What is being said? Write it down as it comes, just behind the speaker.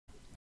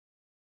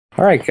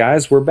All right,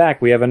 guys, we're back.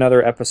 We have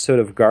another episode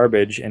of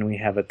Garbage, and we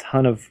have a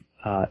ton of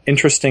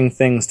interesting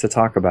things to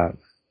talk about.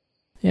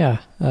 Yeah,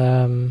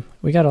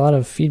 we got a lot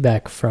of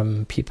feedback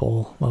from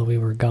people while we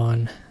were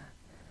gone.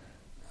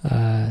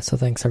 So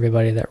thanks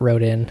everybody that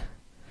wrote in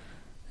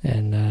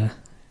and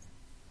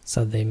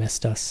said they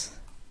missed us,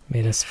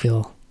 made us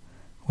feel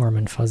warm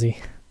and fuzzy.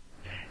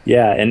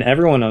 Yeah, and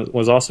everyone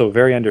was also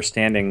very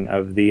understanding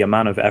of the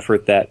amount of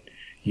effort that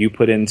you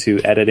put into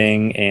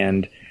editing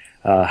and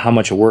how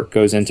much work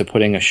goes into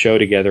putting a show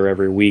together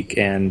every week.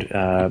 And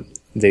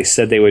they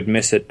said they would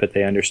miss it, but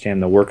they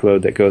understand the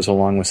workload that goes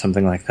along with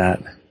something like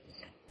that.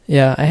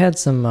 Yeah, I had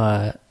some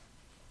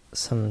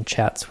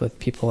chats with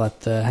people at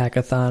the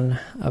hackathon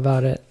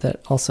about it that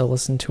also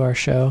listened to our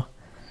show.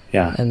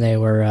 Yeah. And they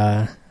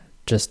were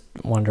just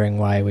wondering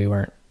why we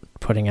weren't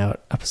putting out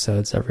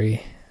episodes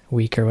every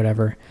week or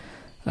whatever.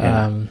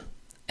 Yeah.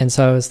 And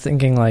so I was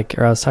thinking I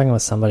was talking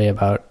with somebody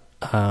about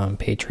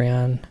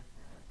Patreon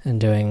and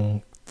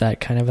doing that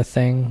kind of a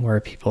thing where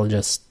people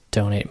just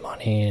donate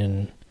money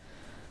and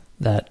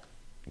that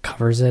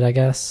covers it, I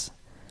guess.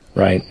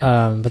 Right.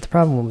 But the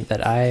problem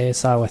that I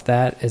saw with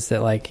that is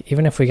that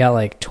even if we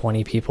got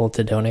 20 people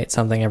to donate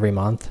something every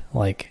month,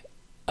 like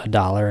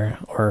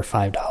 $1 or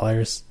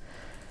 $5,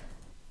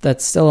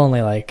 that's still only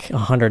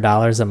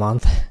 $100 a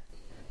month.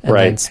 And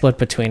right. Then split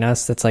between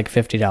us, that's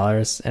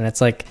 $50. And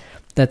it's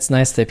that's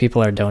nice that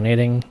people are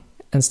donating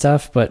and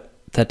stuff, but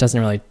that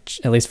doesn't really,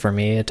 at least for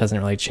me, it doesn't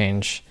really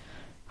change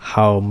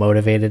how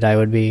motivated I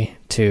would be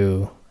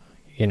to,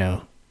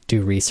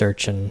 do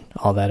research and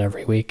all that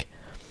every week.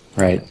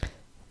 Right.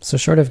 So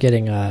short of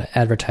getting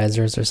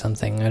advertisers or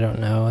something, I don't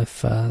know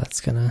if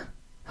that's going to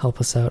help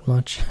us out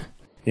much.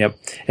 Yep.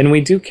 And we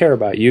do care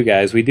about you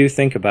guys. We do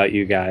think about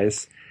you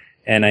guys.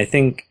 And I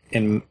think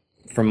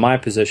from my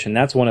position,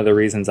 that's one of the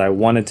reasons I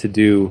wanted to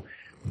do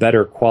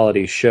better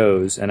quality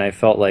shows. And I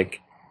felt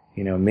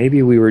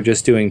maybe we were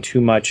just doing too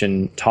much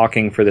and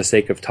talking for the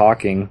sake of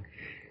talking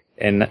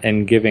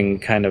and giving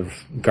kind of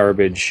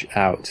garbage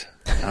out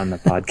on the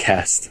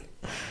podcast.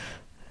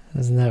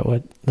 Isn't that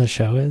what the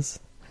show is?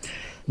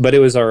 But it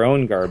was our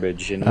own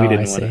garbage, and we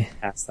didn't want to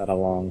pass that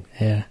along.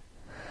 Yeah.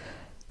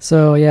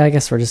 So, yeah, I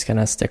guess we're just going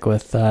to stick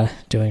with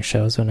doing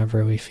shows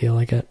whenever we feel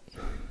like it.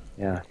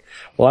 Yeah.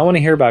 Well, I want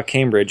to hear about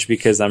Cambridge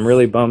because I'm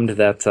really bummed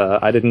that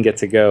I didn't get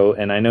to go,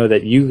 and I know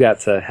that you got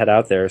to head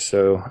out there,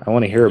 so I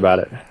want to hear about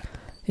it.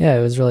 Yeah,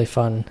 it was really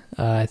fun.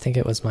 I think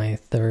it was my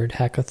third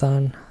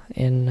hackathon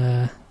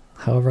in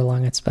however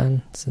long it's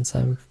been since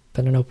I've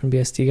been an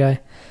OpenBSD guy.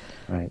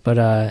 Right. But,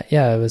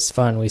 yeah, it was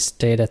fun. We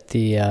stayed at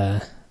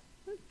the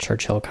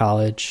Churchill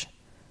College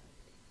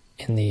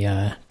in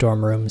the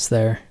dorm rooms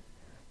there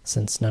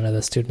since none of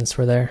the students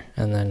were there.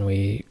 And then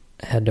we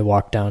had to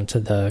walk down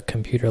to the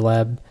computer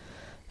lab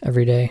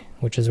every day,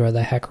 which is where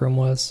the hack room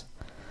was.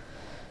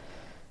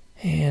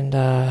 And,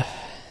 yeah,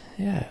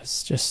 it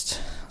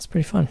was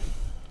pretty fun.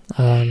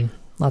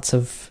 Lots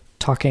of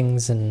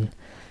talkings and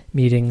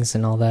meetings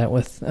and all that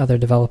with other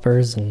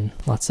developers and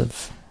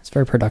it's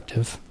very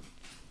productive.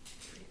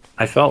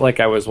 I felt like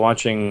I was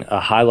watching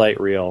a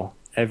highlight reel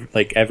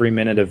every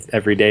minute of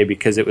every day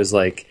because it was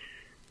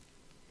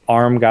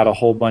ARM got a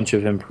whole bunch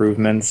of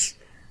improvements.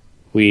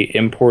 We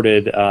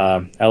imported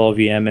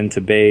LLVM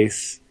into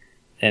Base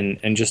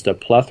and just a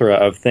plethora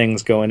of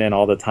things going in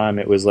all the time.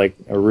 It was a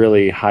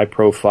really high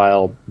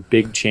profile,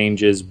 big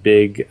changes,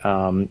 big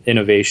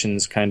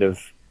innovations kind of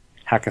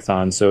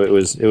hackathon. So it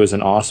was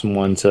an awesome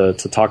one to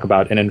talk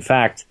about. And in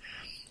fact,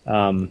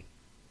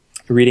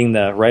 reading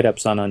the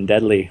write-ups on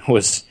Undeadly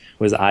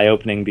was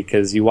eye-opening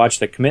because you watch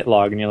the commit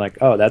log and you're like,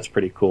 oh, that's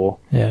pretty cool.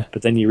 Yeah.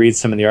 But then you read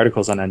some of the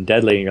articles on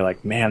Undeadly and you're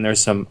like, man,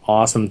 there's some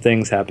awesome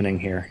things happening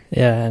here.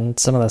 Yeah, and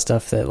some of the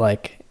stuff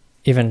that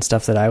even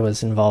stuff that I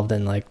was involved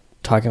in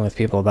talking with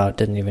people about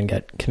didn't even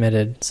get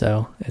committed,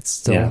 so it's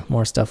still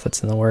more stuff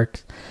that's in the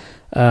works.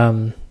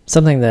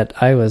 Something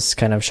that I was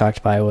kind of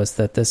shocked by was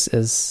that this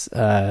is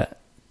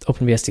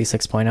OpenBSD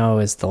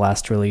 6.0 is the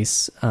last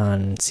release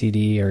on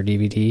CD or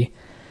DVD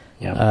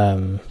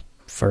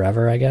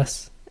forever, I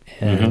guess.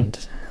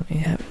 And let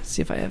me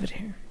see if I have it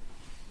here.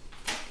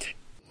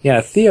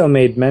 Yeah, Theo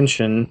made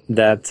mention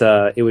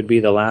that it would be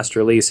the last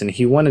release, and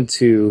he wanted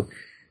to,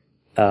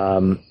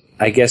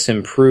 I guess,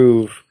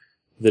 improve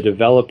the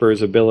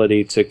developer's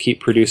ability to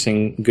keep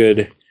producing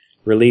good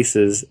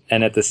releases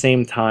and at the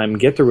same time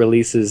get the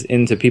releases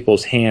into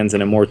people's hands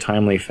in a more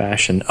timely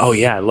fashion. Oh,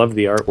 yeah, I love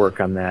the artwork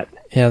on that.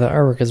 Yeah, the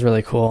artwork is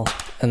really cool.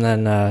 And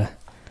then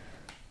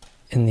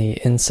in the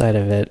inside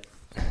of it,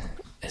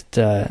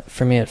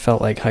 for me, it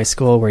felt like high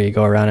school where you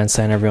go around and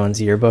sign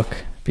everyone's yearbook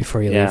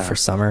before you leave for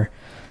summer.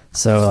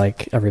 So,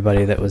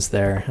 everybody that was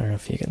there, I don't know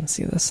if you can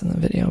see this in the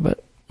video,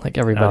 but,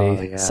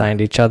 everybody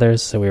signed each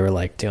other's. So we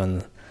were,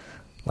 doing,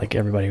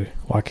 everybody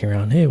walking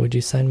around, hey, would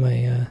you sign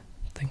my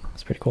thing?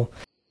 It's pretty cool.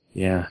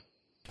 Yeah.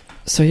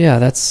 So, yeah,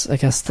 that's, I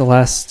guess, the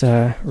last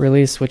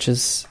release, which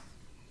is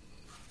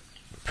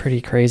pretty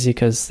crazy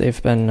because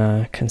they've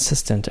been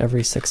consistent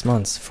every 6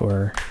 months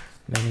for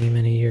many,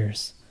 many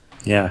years.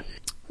 Yeah.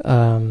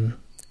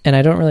 And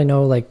I don't really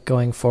know, like,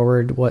 going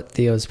forward what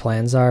Theo's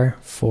plans are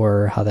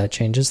for how that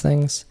changes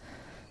things.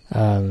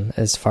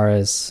 As far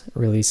as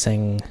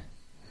releasing...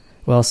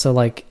 Well, so,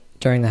 like,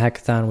 during the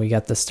hackathon, we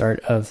got the start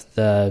of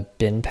the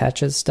bin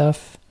patches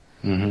stuff.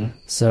 Mm-hmm.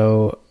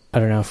 So I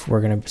don't know if we're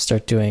going to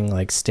start doing,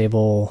 like,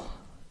 stable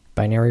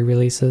binary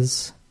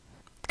releases.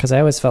 Because I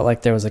always felt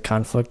like there was a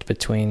conflict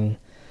between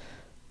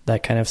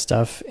that kind of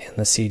stuff and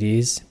the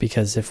CDs.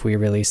 Because if we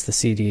release the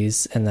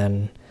CDs and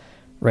then...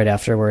 right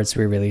afterwards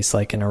we release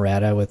like an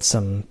errata with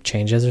some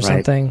changes or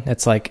something,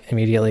 it's like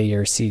immediately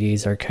your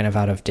CDs are kind of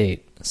out of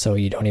date, so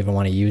you don't even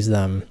want to use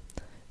them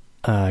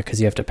because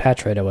you have to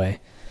patch right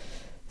away.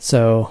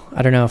 So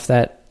I don't know if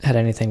that had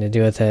anything to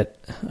do with it,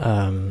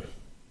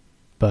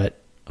 but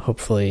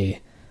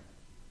hopefully,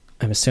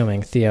 I'm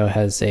assuming Theo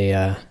has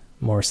a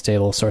more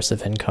stable source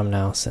of income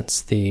now, since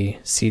the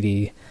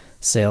CD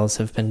sales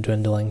have been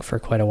dwindling for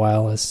quite a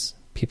while as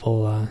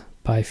people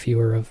buy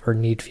fewer of, or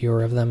need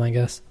fewer of them, I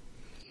guess.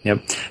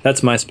 Yep.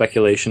 That's my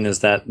speculation, is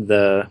that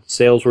the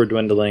sales were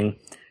dwindling.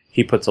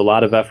 He puts a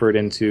lot of effort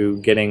into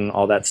getting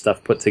all that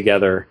stuff put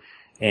together,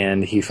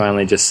 and he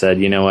finally just said,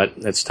 you know what,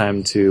 it's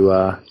time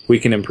to, we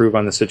can improve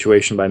on the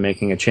situation by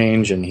making a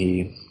change, and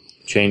he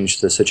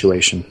changed the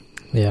situation.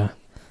 Yeah.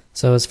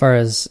 So as far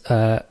as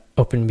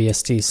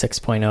OpenBSD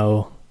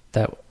 6.0,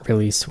 that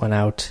release went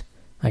out,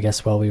 I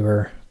guess, while we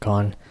were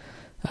gone.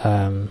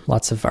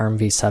 Lots of ARM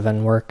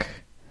v7 work.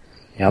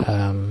 Yep.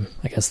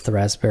 I guess the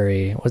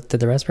Raspberry... did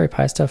the Raspberry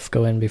Pi stuff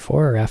go in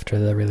before or after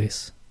the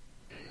release?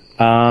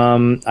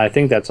 I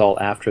think that's all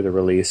after the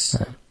release.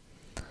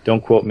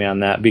 Don't quote me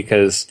on that,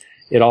 because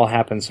it all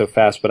happened so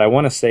fast. But I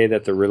want to say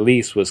that the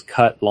release was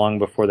cut long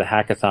before the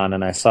hackathon,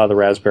 and I saw the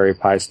Raspberry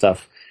Pi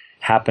stuff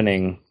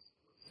happening,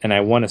 and I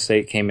want to say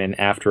it came in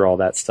after all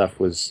that stuff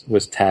was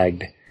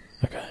tagged.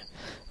 Okay.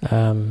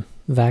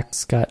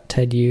 Vax got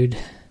TED-U'd.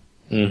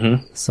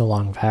 Mm-hmm. So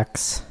long,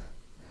 Vax.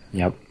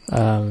 Yep.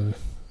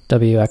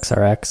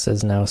 WXRX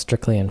is now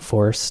strictly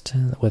enforced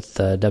with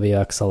the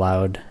WX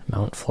allowed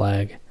mount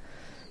flag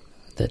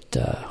that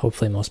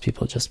hopefully most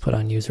people just put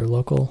on user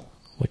local,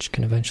 which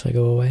can eventually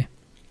go away.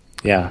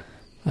 Yeah.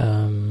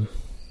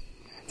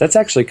 That's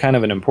actually kind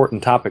of an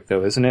important topic,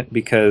 though, isn't it?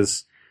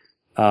 Because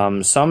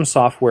some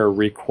software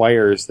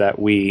requires that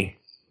we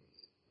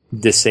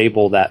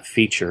disable that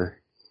feature.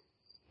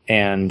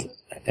 And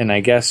I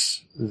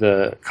guess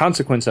the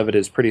consequence of it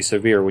is pretty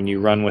severe when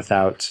you run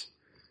without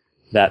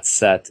that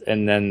set,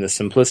 and then the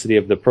simplicity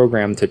of the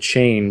program to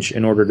change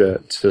in order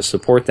to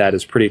support that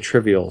is pretty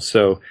trivial.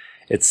 So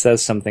it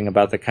says something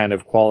about the kind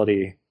of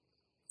quality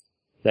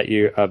that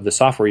of the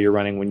software you're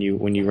running when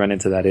you run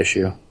into that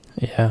issue.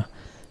 Yeah.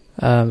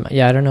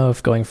 Yeah, I don't know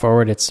if going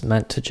forward it's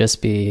meant to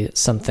just be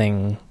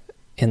something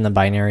in the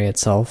binary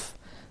itself,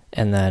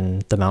 and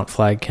then the mount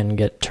flag can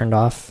get turned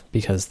off,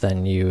 because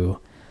then you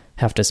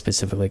have to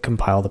specifically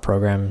compile the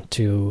program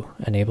to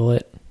enable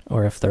it,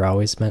 or if they're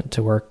always meant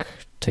to work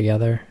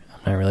together.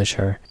 I'm not really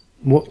sure.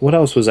 What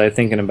else was I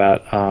thinking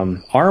about?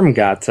 ARM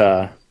got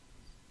a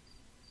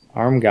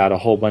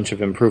whole bunch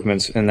of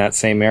improvements in that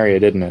same area,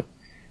 didn't it?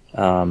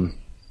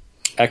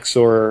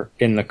 XOR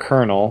in the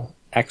kernel,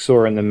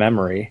 XOR in the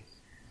memory,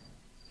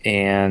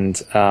 and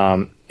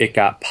it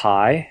got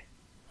Pi.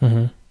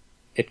 Mm-hmm.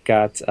 It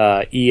got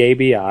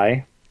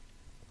EABI,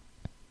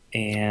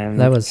 and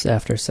that was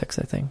after 6,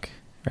 I think.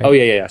 Right? Oh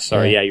yeah.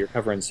 Sorry, yeah, you're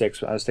covering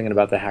 6. I was thinking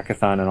about the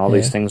hackathon and all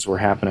these things were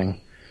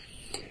happening.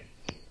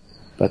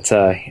 But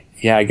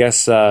yeah, I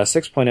guess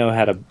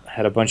 6.0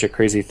 had a bunch of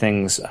crazy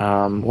things.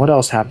 What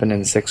else happened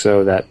in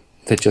 6.0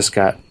 that just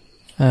got...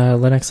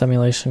 Linux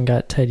emulation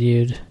got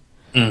TED-U'd.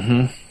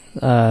 Mm-hmm.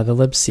 The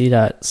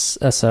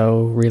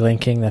libc.so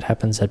relinking that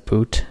happens at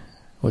boot,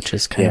 which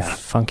is kind of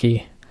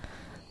funky.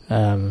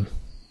 The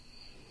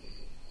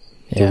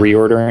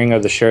reordering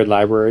of the shared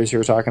libraries you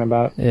were talking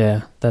about?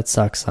 Yeah, that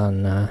sucks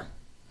on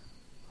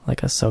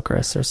like a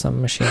Socrus or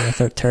some machine with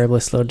a terribly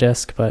slow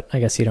disk, but I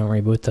guess you don't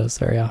reboot those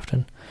very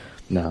often.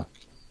 No.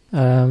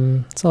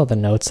 That's all the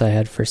notes I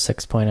had for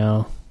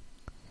 6.0.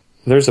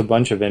 There's a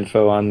bunch of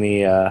info on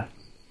the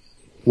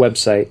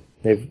website.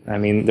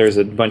 There's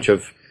a bunch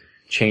of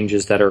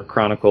changes that are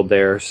chronicled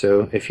there,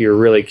 so if you're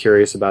really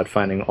curious about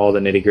finding all the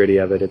nitty-gritty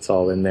of it, it's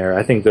all in there.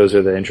 I think those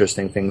are the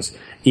interesting things.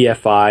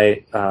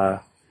 EFI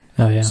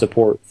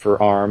support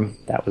for ARM,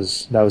 that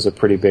was a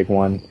pretty big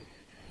one.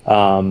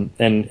 And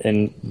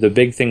the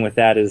big thing with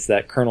that is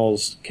that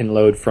kernels can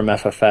load from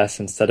FFS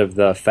instead of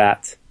the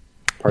FAT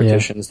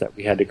partitions that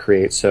we had to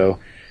create. So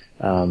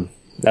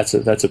that's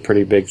a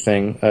pretty big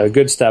thing. A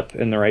good step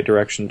in the right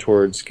direction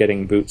towards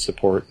getting boot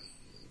support.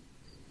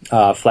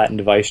 Flattened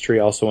device tree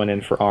also went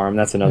in for ARM.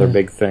 That's another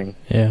big thing.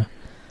 Yeah.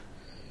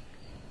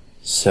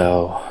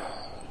 So,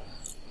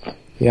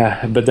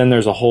 yeah, but then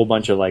there's a whole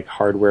bunch of like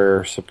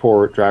hardware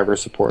support, driver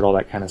support, all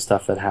that kind of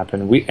stuff that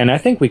happened. And I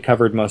think we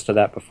covered most of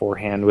that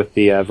beforehand with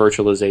the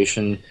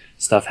virtualization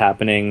stuff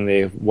happening,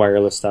 the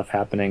wireless stuff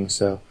happening.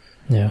 So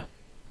yeah.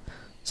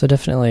 So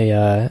definitely,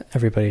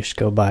 everybody should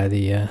go buy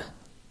the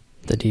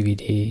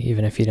DVD,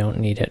 even if you don't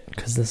need it,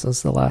 because this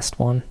is the last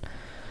one.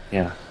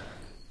 Yeah.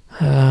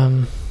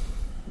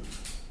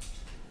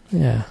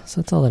 Yeah,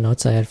 so that's all the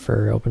notes I had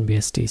for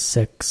OpenBSD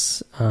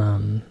 6.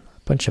 A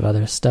bunch of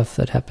other stuff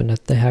that happened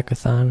at the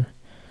hackathon.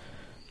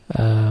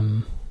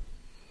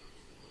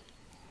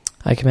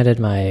 I committed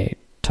my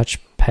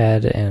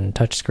touchpad and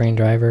touchscreen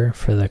driver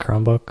for the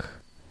Chromebook.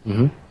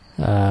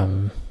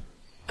 Mm-hmm.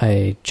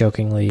 I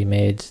jokingly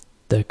made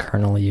the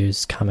kernel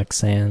use Comic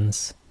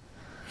Sans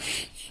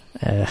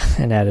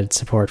and added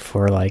support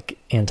for like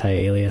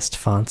anti-aliased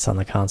fonts on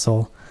the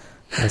console.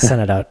 I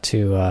sent it out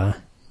to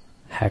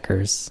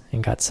hackers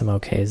and got some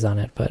okays on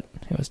it, but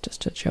it was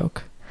just a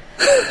joke.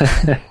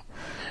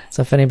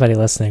 So if anybody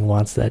listening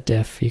wants that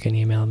diff, you can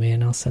email me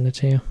and I'll send it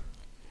to you.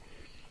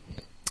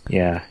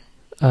 Yeah.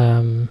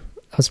 I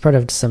was part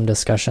of some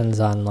discussions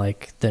on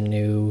like the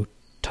new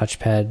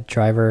touchpad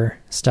driver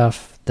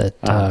stuff that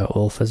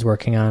Ulf is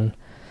working on.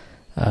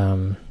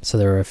 So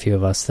there were a few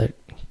of us that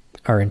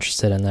are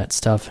interested in that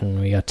stuff,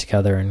 and we got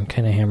together and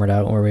kind of hammered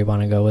out where we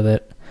want to go with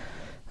it.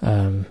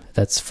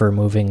 That's for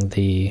moving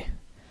the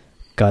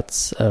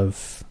guts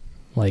of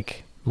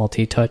like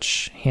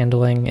multi-touch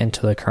handling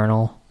into the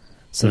kernel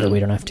so that we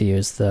don't have to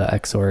use the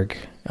Xorg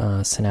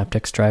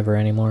Synaptics driver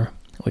anymore,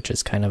 which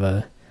is kind of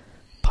a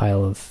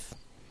pile of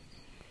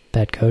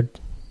bad code,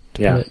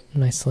 to put it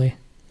nicely.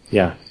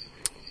 Yeah.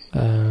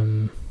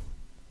 Oh,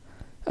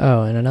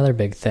 and another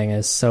big thing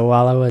is, some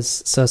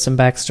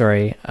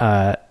backstory.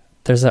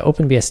 There's an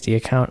OpenBSD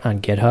account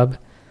on GitHub.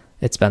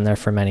 It's been there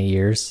for many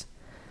years.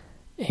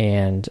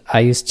 And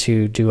I used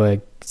to do a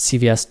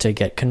CVS to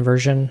Git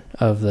conversion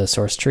of the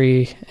source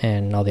tree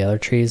and all the other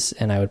trees,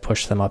 and I would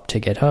push them up to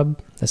GitHub.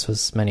 This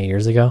was many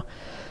years ago.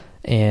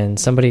 And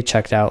somebody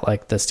checked out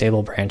like the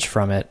stable branch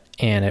from it,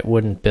 and it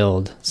wouldn't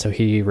build. So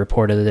he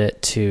reported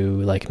it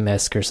to like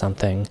MISC or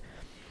something.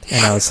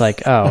 And I was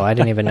like, oh, I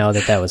didn't even know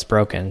that was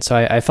broken. So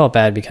I felt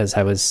bad because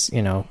I was,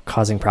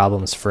 causing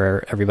problems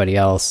for everybody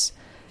else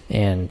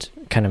and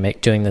kind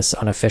of doing this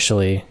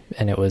unofficially.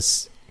 And it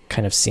was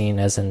kind of seen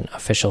as an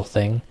official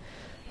thing.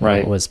 Right.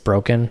 It was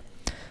broken.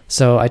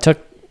 So I took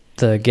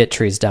the Git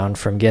trees down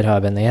from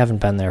GitHub, and they haven't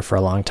been there for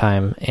a long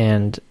time.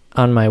 And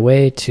on my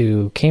way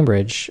to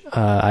Cambridge,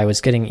 I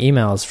was getting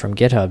emails from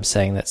GitHub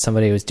saying that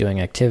somebody was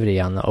doing activity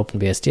on the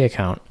OpenBSD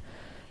account.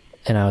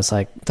 And I was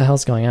like, what the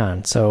hell's going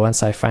on? So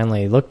once I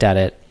finally looked at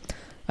it,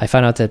 I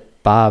found out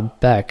that Bob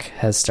Beck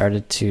has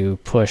started to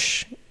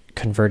push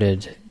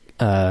converted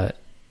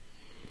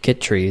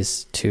Git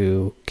trees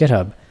to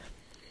GitHub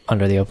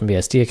under the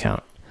OpenBSD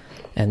account.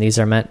 And these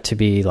are meant to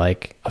be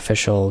like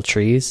official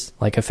trees,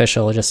 like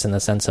official just in the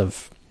sense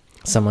of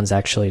someone's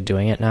actually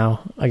doing it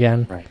now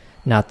again. Right.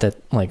 Not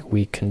that like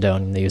we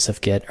condone the use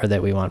of Git or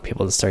that we want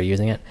people to start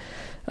using it.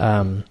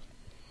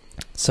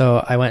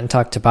 So I went and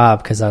talked to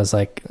Bob because I was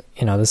like,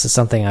 this is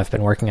something I've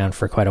been working on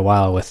for quite a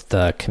while with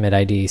the commit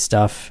ID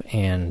stuff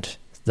and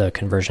the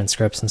conversion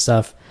scripts and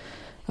stuff.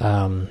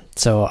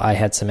 So I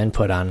had some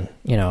input on,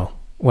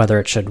 whether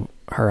it should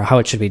or how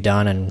it should be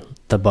done and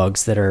the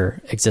bugs that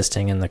are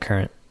existing in the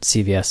current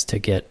CVS to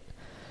Git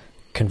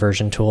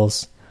conversion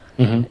tools.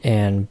 Mm-hmm.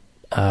 And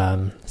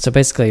so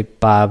basically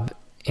Bob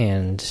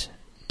and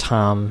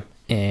Tom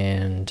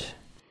and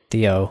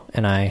Theo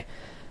and I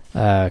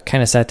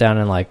kind of sat down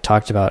and like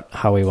talked about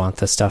how we want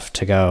this stuff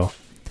to go.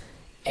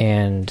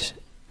 And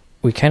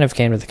we kind of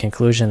came to the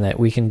conclusion that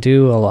we can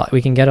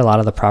get a lot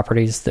of the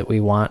properties that we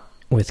want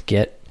with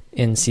Git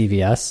in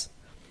CVS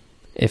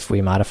if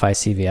we modify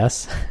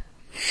CVS,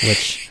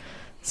 which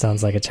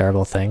sounds like a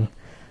terrible thing.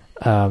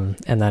 And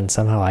then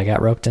somehow I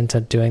got roped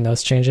into doing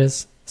those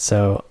changes.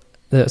 So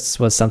this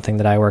was something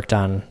that I worked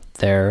on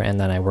there, and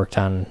then I worked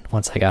on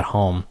once I got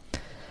home.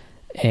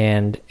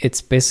 And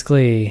it's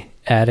basically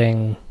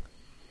adding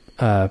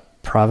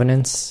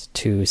provenance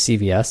to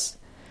CVS.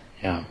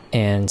 Yeah.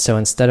 And so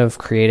instead of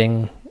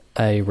creating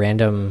a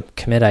random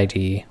commit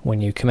ID when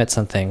you commit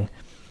something,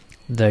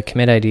 the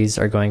commit IDs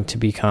are going to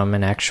become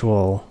an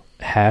actual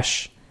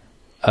hash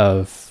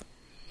of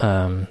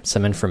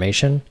some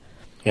information.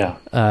 Yeah.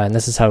 And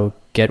this is how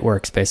Git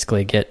works.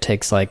 Basically, Git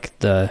takes like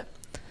the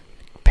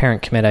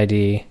parent commit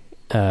ID,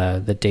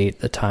 the date,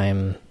 the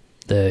time,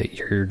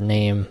 your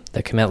name,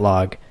 the commit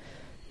log,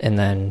 and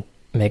then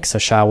makes a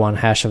SHA-1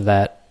 hash of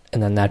that,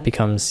 and then that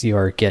becomes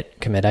your Git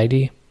commit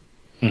ID.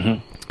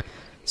 Mm-hmm.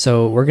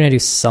 So we're going to do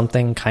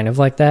something kind of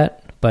like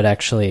that, but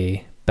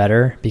actually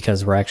better,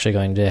 because we're actually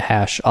going to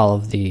hash all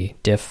of the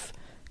diff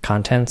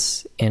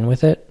contents in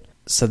with it.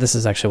 So this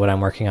is actually what I'm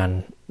working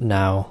on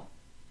now,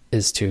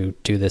 is to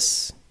do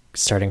this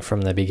starting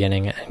from the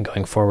beginning and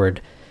going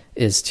forward,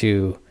 is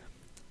to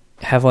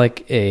have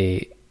like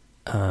a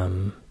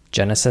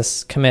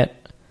Genesis commit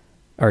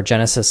or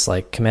Genesis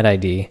like commit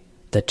ID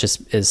that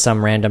just is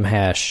some random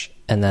hash,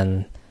 and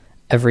then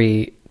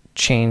every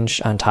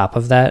change on top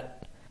of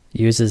that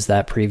uses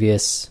that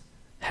previous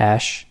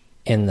hash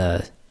in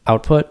the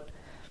output,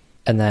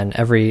 and then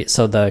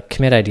so the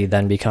commit ID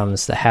then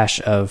becomes the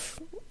hash of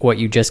what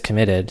you just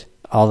committed,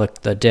 all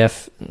the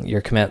diff,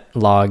 your commit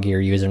log,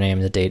 your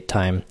username, the date,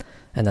 time,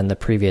 and then the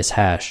previous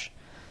hash.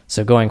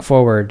 So going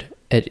forward,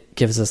 it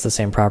gives us the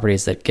same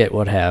properties that Git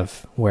would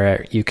have,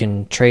 where you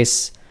can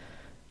trace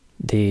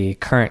the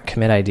current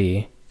commit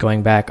ID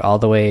going back all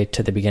the way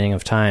to the beginning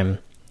of time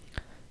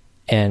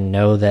and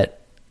know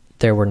that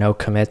there were no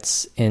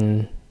commits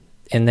in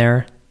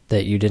there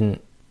that you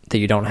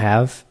don't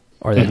have,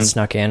 or that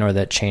snuck in, or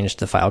that changed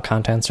the file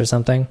contents or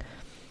something.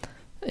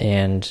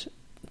 And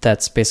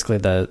that's basically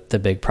the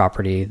big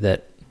property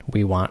that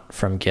we want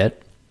from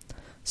Git.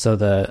 So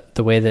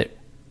the way that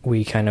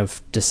we kind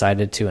of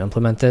decided to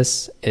implement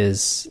this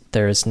is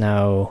there is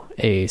now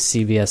a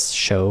CVS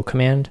show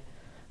command,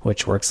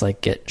 which works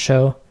like git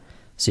show.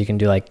 So you can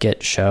do like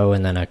git show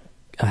and then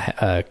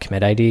a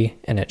commit ID,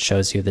 and it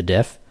shows you the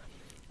diff,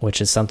 which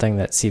is something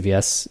that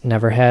CVS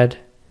never had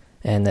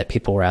and that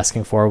people were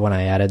asking for when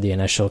I added the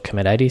initial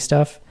commit ID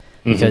stuff.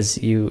 Because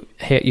you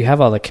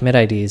have all the commit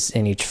IDs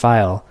in each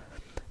file,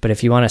 but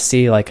if you want to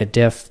see like a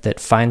diff that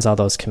finds all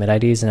those commit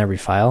IDs in every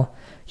file,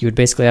 you would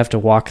basically have to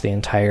walk the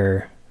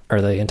entire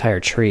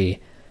tree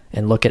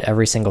and look at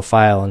every single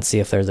file and see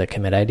if there's a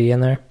commit ID in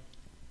there.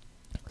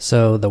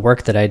 So the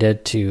work that I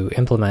did to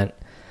implement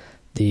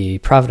the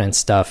provenance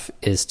stuff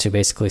is to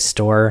basically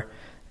store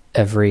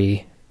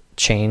every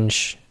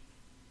change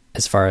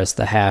as far as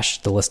the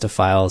hash, the list of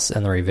files,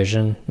 and the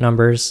revision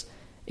numbers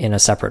in a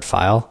separate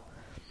file.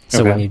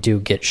 So when you do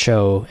git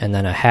show and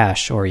then a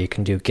hash, or you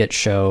can do git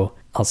show,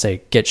 I'll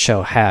say git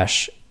show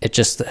hash, it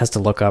just has to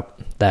look up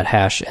that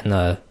hash in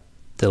the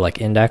like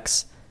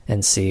index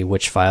and see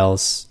which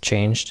files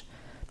changed.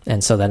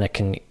 And so then it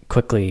can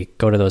quickly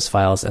go to those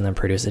files and then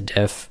produce a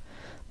diff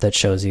that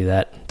shows you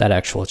that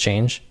actual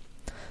change.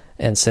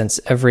 And since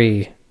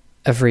every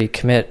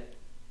commit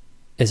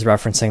is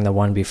referencing the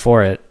one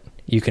before it,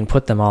 you can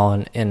put them all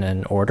in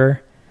an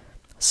order.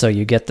 So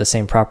you get the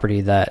same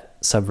property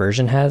that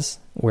Subversion has,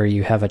 where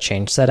you have a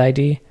change set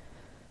ID.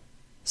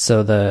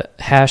 So the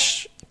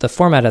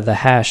format of the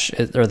hash,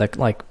 or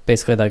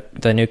basically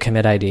the new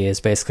commit ID is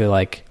basically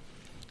like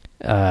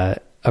a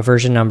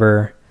version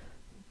number,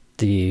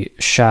 the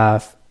SHA,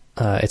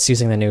 it's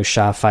using the new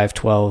SHA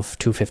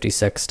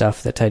 512.256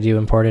 stuff that Tidyou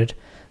imported,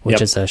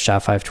 which is a SHA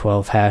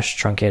 512 hash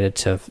truncated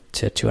to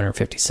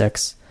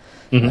 256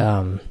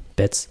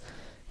 bits,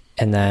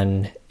 and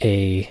then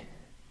a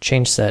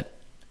change set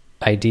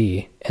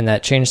ID, and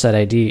that change set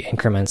ID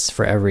increments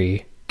for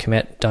every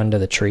commit done to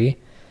the tree.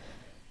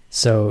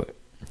 So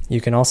you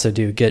can also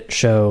do git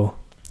show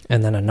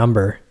and then a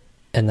number,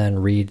 and then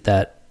read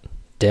that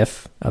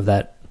diff of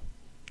that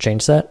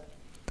change set.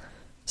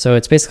 So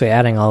it's basically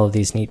adding all of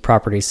these neat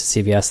properties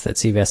to CVS that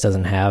CVS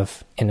doesn't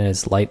have in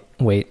as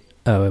lightweight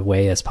a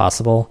way as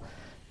possible,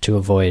 to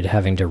avoid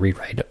having to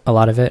rewrite a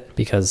lot of it,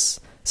 because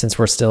since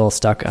we're still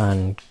stuck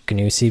on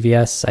GNU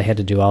CVS, I had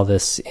to do all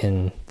this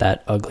in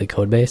that ugly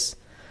code base.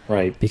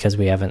 Right. Because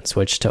we haven't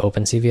switched to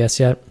OpenCVS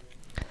yet.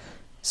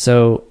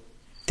 So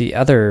the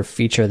other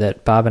feature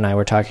that Bob and I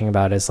were talking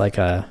about is like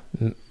a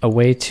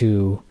way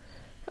to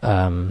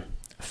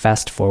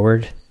fast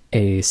forward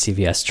a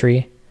CVS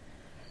tree.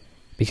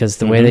 Because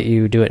the way that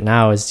you do it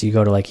now is you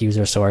go to like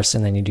user source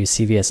and then you do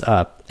CVS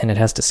up, and it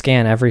has to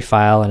scan every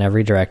file and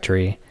every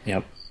directory.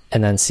 Yep.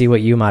 And then see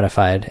what you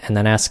modified, and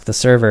then ask the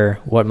server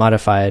what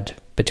modified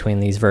between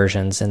these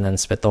versions, and then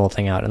spit the whole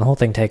thing out. And the whole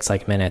thing takes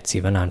like minutes,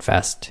 even on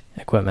fast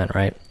equipment,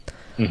 right?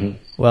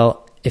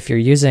 Well, if you're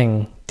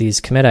using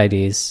these commit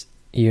IDs,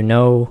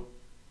 or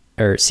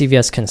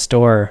CVS can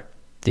store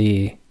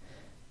the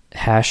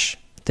hash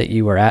that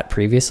you were at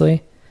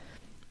previously,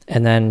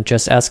 and then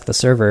just ask the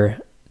server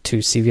to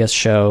CVS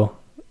show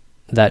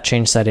that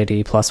change set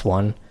ID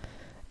 +1,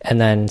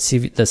 and then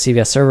the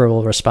CVS server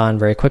will respond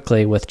very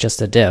quickly with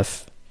just a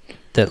diff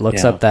that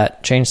looks up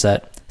that change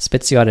set,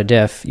 spits you out a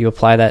diff, you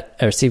apply that,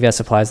 or CVS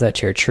applies that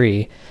to your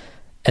tree,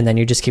 and then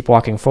you just keep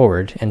walking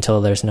forward until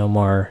there's no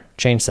more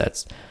change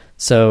sets.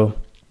 So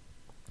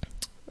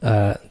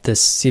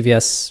this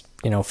CVS,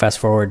 fast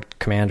forward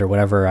command, or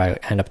whatever I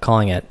end up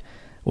calling it,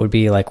 would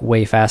be like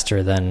way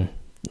faster than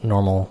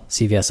normal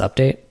CVS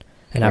update.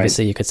 And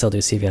obviously you could still do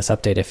CVS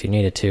update if you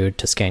needed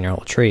to scan your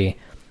whole tree,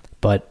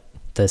 but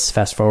this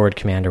fast forward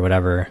command or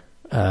whatever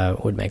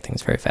would make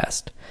things very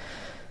fast.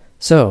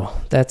 So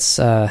that's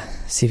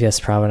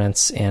CVS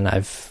provenance, and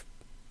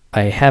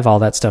I have all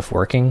that stuff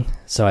working.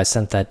 So I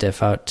sent that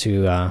diff out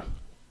to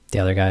the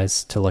other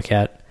guys to look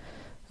at.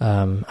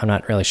 I'm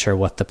not really sure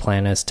what the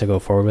plan is to go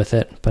forward with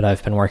it, but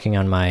I've been working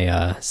on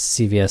my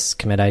CVS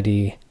commit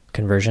ID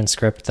conversion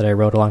script that I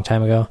wrote a long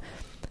time ago,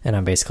 and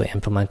I'm basically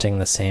implementing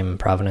the same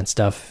provenance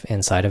stuff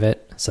inside of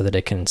it so that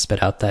it can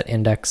spit out that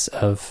index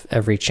of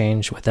every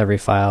change with every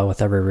file,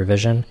 with every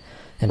revision,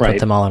 and put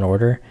them all in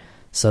order,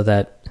 so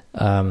that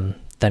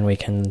then we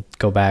can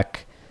go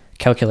back,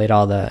 calculate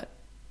all the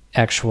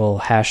actual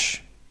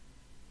hash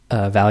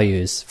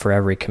values for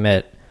every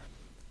commit,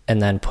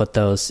 and then put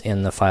those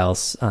in the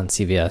files on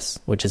CVS,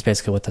 which is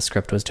basically what the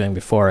script was doing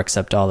before,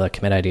 except all the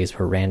commit IDs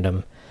were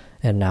random,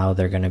 and now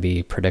they're going to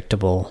be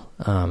predictable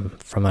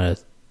from a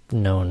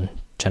known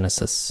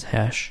Genesis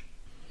hash.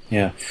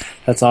 Yeah,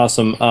 that's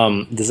awesome.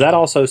 Does that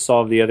also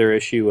solve the other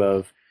issue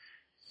of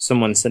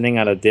someone sending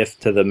out a diff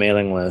to the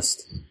mailing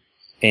list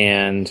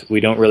and we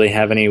don't really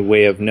have any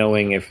way of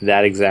knowing if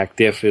that exact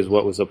diff is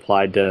what was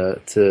applied to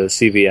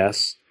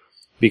CVS.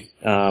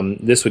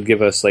 This would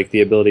give us like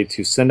the ability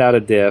to send out a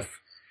diff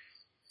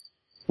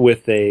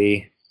with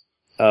a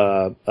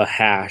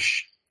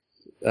hash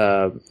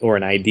or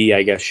an ID,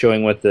 I guess,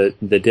 showing what the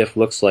diff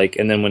looks like,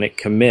 and then when it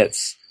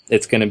commits,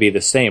 it's going to be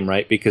the same,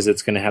 right? Because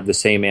it's going to have the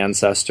same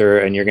ancestor,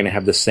 and you're going to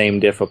have the same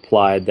diff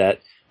applied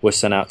that was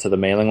sent out to the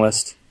mailing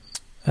list.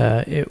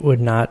 It would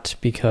not,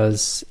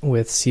 because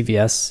with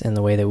CVS and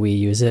the way that we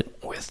use it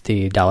with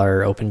the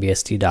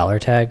 $OpenBSD dollar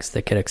tags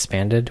that get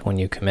expanded when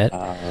you commit.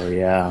 Oh,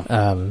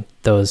 yeah.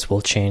 Those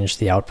will change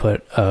the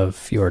output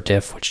of your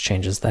diff, which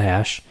changes the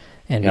hash.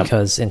 And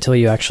because until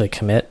you actually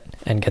commit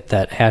and get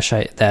that hash,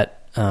 that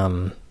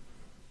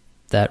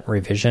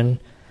revision,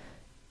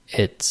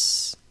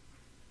 it's,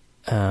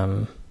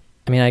 I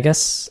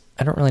guess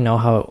I don't really know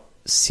how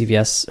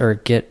CVS or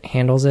Git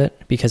handles it,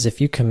 because if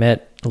you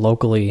commit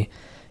locally,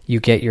 you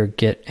get your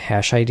Git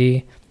hash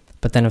ID,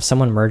 but then if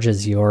someone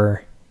merges I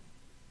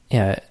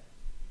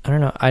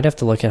don't know, I'd have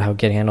to look at how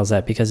Git handles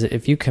that, because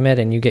if you commit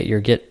and you get your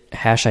Git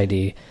hash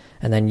ID,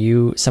 and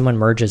then someone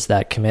merges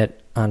that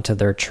commit onto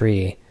their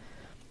tree,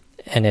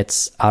 and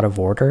it's out of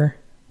order,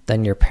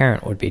 then your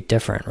parent would be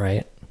different,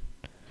 right?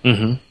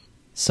 Mm-hmm.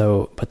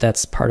 So, but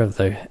that's part of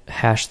the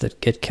hash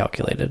that Git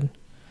calculated.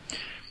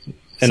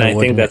 And so I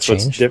think that's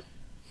what's different.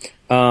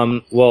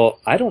 Well,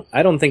 I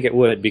don't think it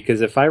would,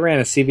 because if I ran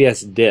a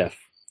CVS diff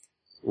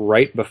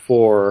right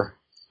before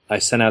I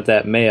sent out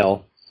that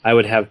mail, I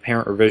would have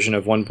parent revision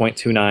of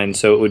 1.29,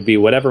 so it would be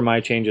whatever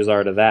my changes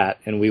are to that,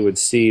 and we would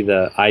see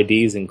the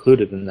IDs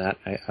included in that,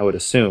 I would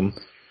assume.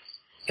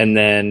 And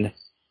then,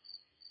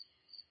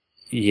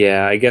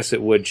 I guess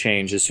it would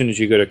change. As soon as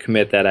you go to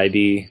commit, that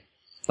ID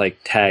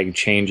tag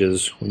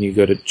changes when you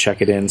go to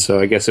check it in,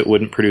 so I guess it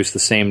wouldn't produce the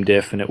same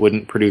diff, and it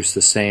wouldn't produce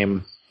the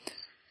same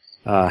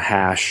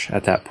hash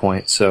at that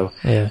point. So,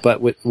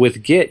 But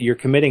with Git, you're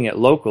committing it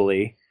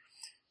locally,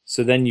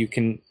 so then you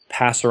can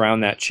pass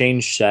around that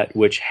change set,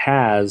 which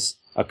has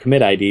a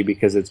commit ID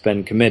because it's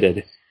been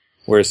committed.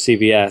 Whereas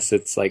CVS,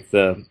 it's like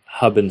the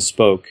hub and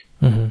spoke,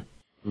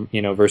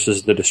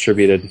 versus the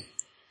distributed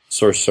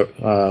source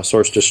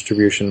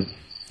distribution.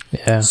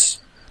 Yeah.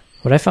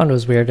 What I found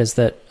was weird is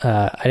that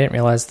I didn't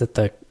realize that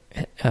the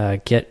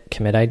Git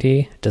commit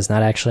ID does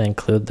not actually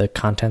include the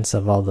contents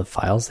of all the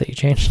files that you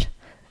changed.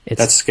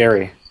 That's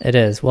scary. It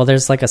is. Well,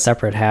 there's a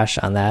separate hash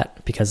on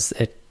that because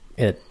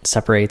it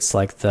separates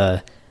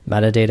the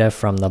metadata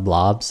from the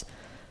blobs.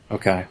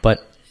 Okay.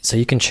 But so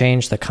you can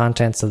change the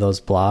contents of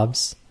those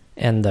blobs,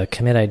 and the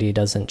commit ID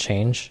doesn't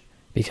change,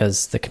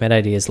 because the commit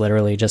ID is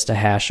literally just a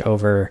hash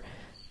over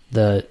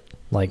the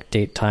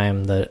date,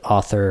 time, the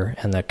author,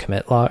 and the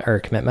commit log or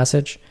commit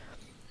message.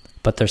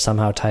 But they're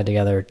somehow tied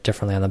together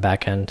differently on the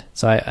back end.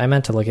 So I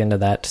meant to look into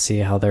that to see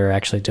how they're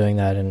actually doing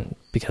that, and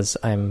because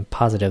I'm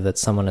positive that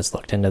someone has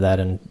looked into that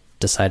and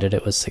decided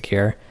it was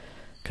secure,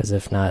 because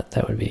if not,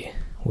 that would be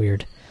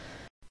weird.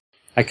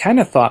 I kind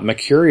of thought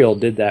Mercurial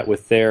did that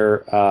with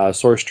their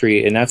source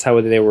tree, and that's how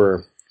they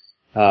were.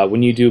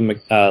 When you do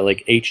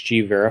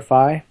HG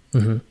verify,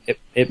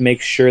 it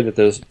makes sure that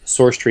the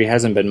source tree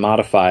hasn't been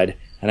modified.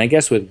 And I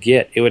guess with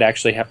Git, it would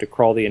actually have to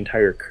crawl the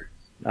entire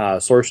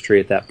source tree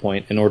at that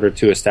point in order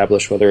to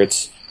establish whether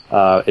its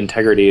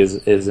integrity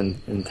is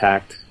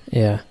intact.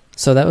 Yeah.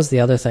 So that was the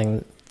other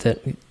thing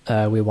that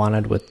we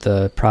wanted with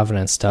the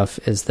provenance stuff,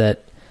 is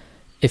that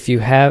if you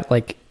have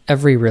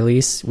every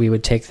release, we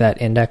would take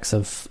that index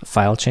of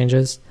file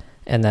changes,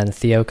 and then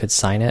Theo could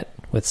sign it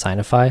with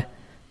Signify,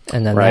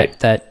 and then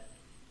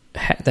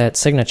that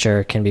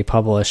signature can be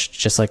published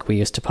just like we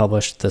used to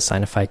publish the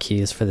Signify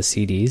keys for the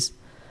CDs.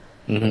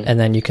 And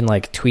then you can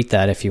tweet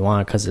that if you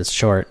want, because it's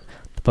short.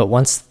 But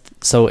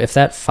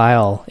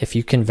if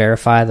you can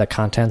verify the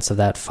contents of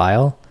that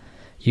file,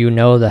 you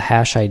know the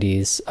hash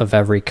IDs of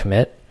every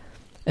commit.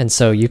 And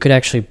so you could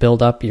actually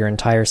build up your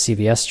entire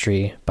CVS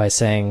tree by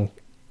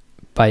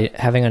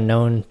having a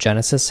known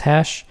Genesis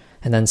hash,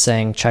 and then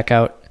saying check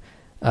out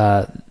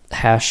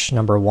hash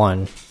number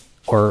 1,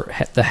 or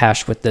the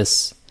hash with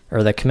this,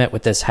 or the commit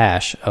with this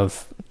hash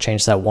of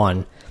change that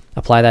 1,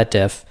 apply that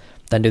diff,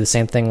 then do the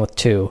same thing with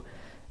 2,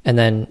 and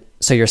then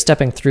so you're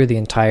stepping through the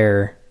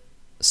entire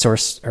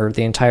source or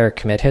the entire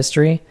commit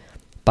history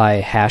by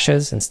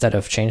hashes instead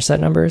of change set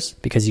numbers,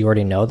 because you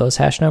already know those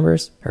hash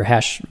numbers or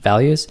hash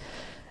values,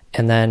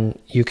 and then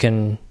you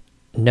can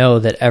know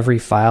that every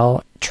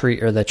file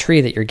tree, or the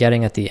tree that you're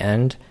getting at the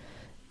end,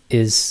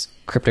 is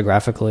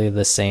cryptographically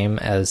the same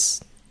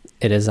as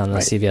it is on the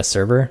CVS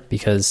server,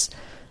 because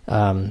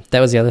that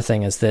was the other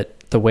thing, is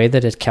that the way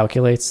that it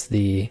calculates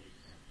the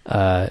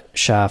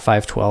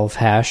SHA-512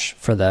 hash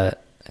for the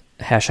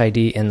hash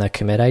ID in the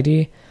commit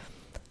ID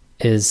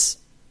is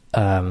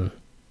the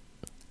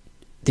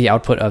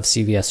output of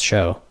CVS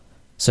show.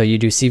 So you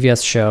do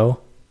CVS show,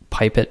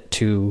 pipe it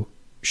to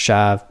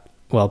SHA.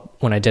 Well,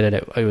 when I did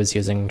it, it was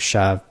using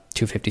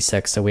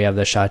SHA-256, so we have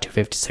the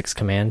SHA-256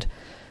 command.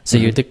 So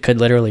you could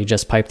literally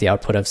just pipe the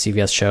output of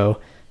CVS show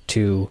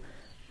to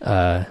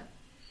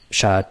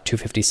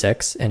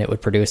SHA-256, and it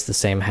would produce the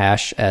same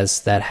hash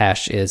as that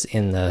hash is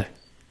in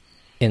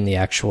the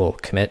actual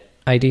commit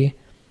ID.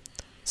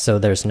 So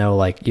there's no,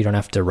 like, you don't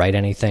have to write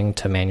anything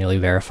to manually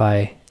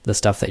verify the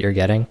stuff that you're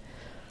getting.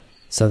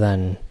 So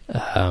then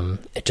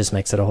it just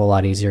makes it a whole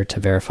lot easier to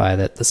verify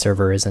that the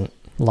server isn't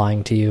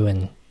lying to you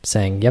and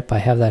saying, yep, I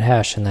have that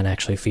hash, and then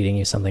actually feeding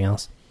you something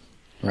else.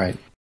 Right.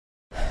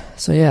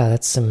 So yeah,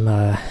 that's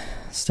some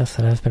stuff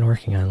that I've been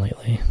working on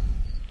lately.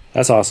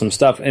 That's awesome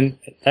stuff. And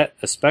that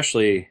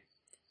especially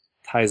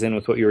ties in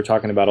with what you were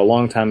talking about a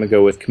long time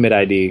ago with Commit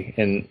ID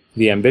and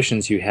the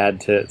ambitions you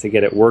had to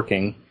get it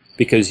working,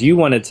 because you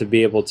wanted to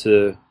be able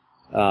to,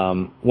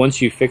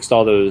 once you fixed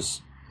all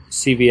those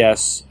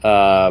CVS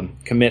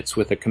commits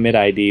with a Commit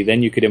ID,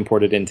 then you could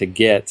import it into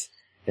Git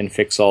and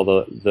fix all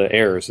the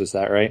errors. Is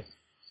that right?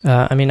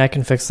 I mean, I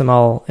can fix them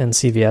all in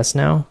CVS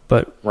now,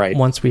 but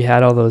once we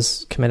had all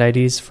those commit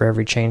IDs for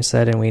every change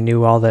set and we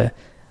knew all the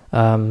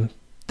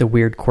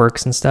weird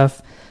quirks and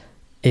stuff,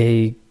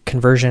 a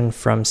conversion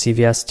from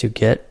CVS to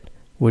Git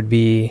would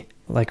be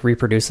like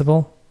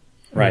reproducible.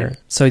 Right.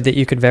 So that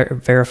you could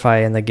verify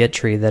in the Git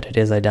tree that it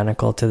is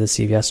identical to the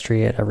CVS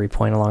tree at every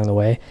point along the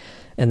way.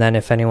 And then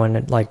if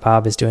anyone like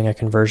Bob is doing a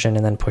conversion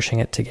and then pushing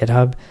it to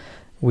GitHub,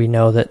 we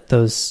know that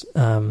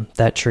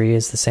that tree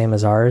is the same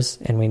as ours,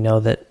 and we know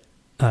that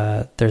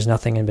there's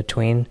nothing in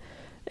between,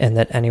 and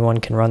that anyone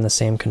can run the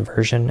same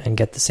conversion and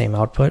get the same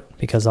output,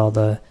 because all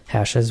the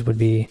hashes would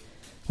be,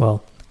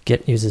 well,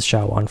 Git uses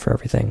SHA-1 for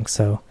everything,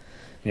 so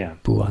yeah,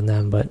 boo on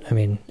them, but I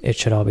mean, it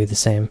should all be the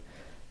same.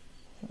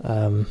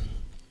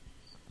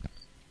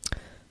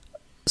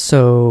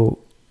 So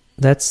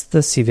that's the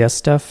CVS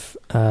stuff.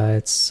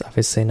 It's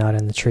obviously not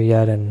in the tree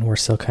yet, and we're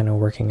still kind of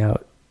working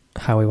out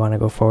how we want to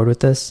go forward with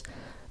this.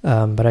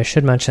 But I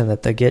should mention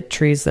that the Git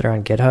trees that are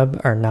on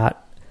GitHub are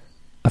not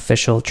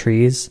official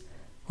trees.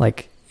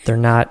 Like, they're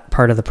not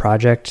part of the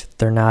project.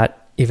 They're not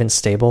even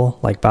stable.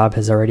 Like, Bob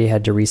has already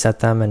had to reset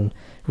them and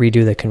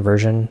redo the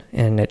conversion,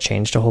 and it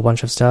changed a whole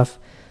bunch of stuff.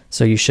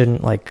 So you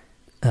shouldn't like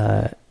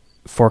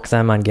fork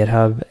them on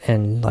GitHub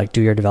and like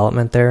do your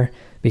development there,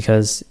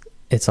 because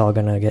it's all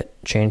going to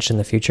get changed in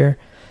the future.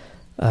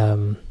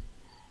 So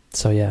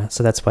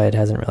that's why it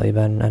hasn't really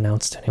been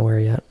announced anywhere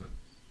yet.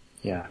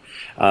 Yeah.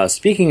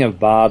 Speaking of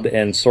Bob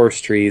and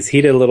source trees,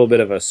 he did a little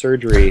bit of a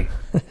surgery.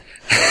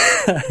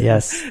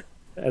 Yes.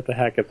 At the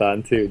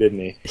hackathon too, didn't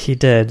he? He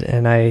did,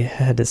 and I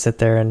had to sit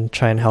there and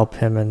try and help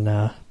him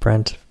and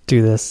Brent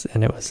do this,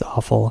 and it was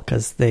awful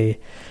because it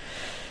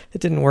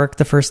didn't work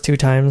the first 2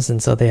 times,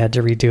 and so they had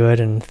to redo it,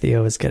 and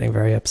Theo was getting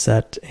very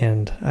upset,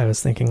 and I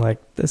was thinking,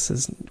 like,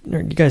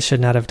 you guys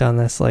should not have done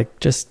this. Like,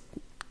 just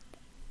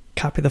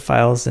copy the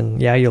files,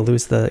 and yeah, you'll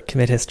lose the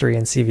commit history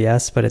in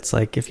CVS, but it's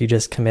like, if you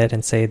just commit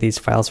and say these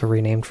files were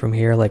renamed from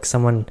here, like,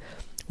 someone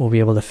will be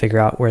able to figure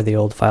out where the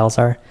old files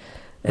are.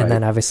 And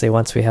then obviously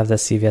once we have the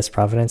CVS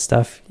Providence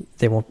stuff,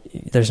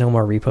 there's no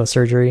more repo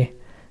surgery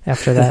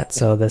after that.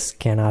 So this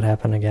cannot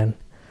happen again.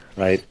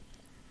 Right.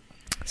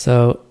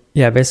 So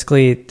yeah,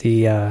 basically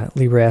the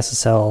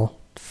LibreSSL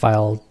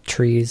file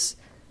trees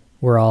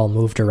were all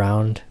moved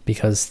around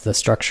because the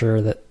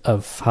structure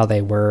of how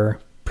they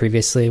were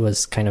previously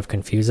was kind of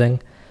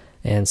confusing.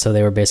 And so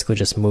they were basically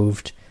just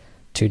moved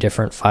to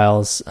different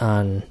files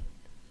on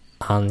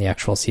the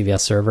actual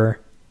CVS server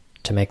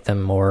to make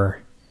them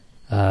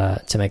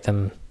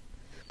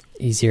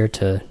easier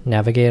to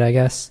navigate, I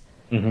guess.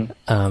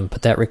 Mm-hmm.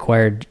 But that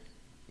required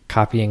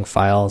copying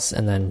files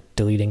and then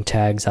deleting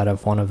tags out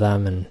of one of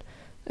them, and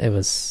it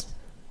was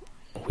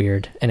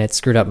weird. And it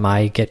screwed up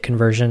my Git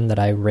conversion that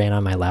I ran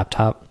on my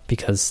laptop,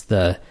 because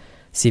the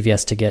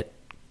CVS to Git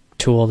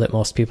tool that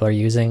most people are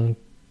using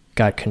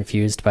got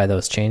confused by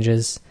those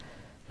changes.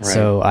 Right.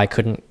 So I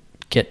couldn't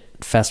get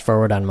fast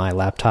forward on my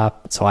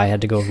laptop, so I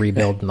had to go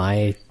rebuild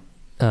my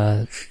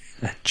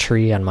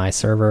tree on my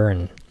server,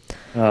 and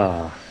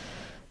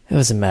it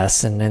was a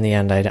mess. And in the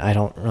end, I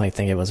don't really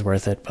think it was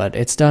worth it, but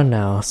it's done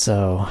now,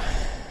 so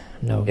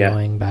no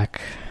going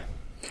back.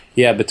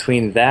 Yeah,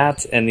 between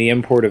that and the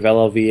import of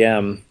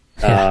LLVM,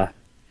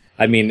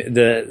 I mean,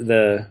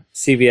 the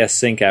CVS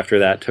sync after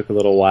that took a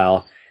little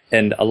while,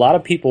 and a lot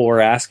of people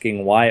were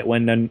asking why it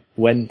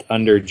went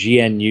under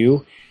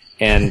GNU,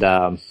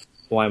 and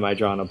why am I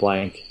drawing a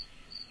blank?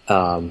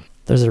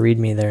 There's a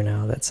README there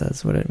now that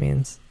says what it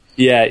means.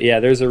 Yeah,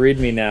 there's a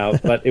README now,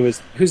 but it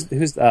was who's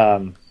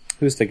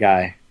the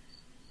guy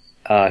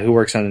who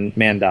works on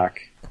Mandoc?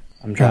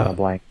 I'm drawing a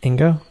blank.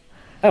 Ingo?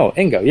 Oh,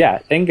 Ingo. Yeah,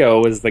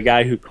 Ingo was the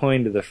guy who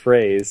coined the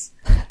phrase.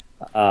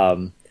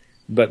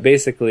 But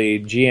basically,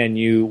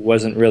 GNU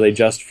wasn't really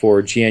just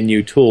for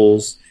GNU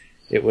tools.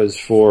 It was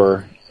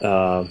for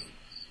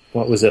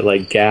what was it,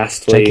 like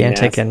ghastly,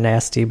 gigantic, and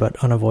nasty, but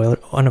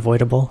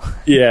unavoidable.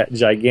 Yeah,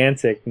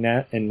 gigantic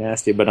and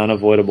nasty, but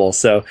unavoidable.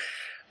 So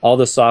all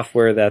the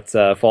software that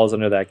falls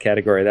under that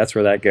category, that's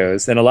where that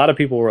goes. And a lot of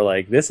people were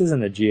like, this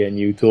isn't a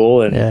GNU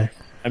tool. And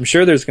I'm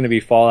sure there's going to be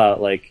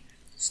fallout, like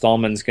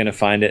Stallman's going to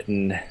find it,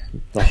 and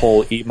the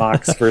whole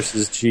Emacs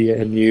versus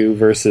GNU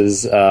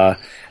versus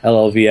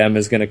LLVM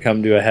is going to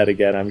come to a head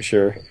again, I'm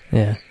sure.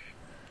 Yeah.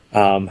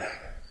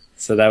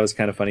 So that was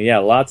kind of funny. Yeah,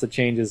 lots of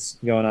changes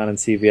going on in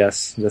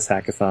CVS this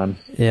hackathon.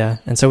 Yeah,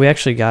 and so we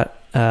actually got,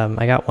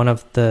 I got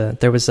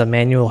there was a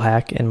manual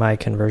hack in my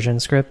conversion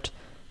script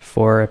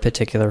for a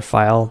particular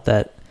file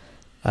that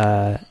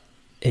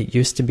it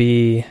used to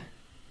be,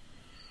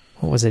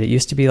 what was it? It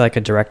used to be like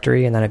a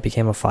directory and then it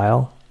became a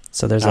file.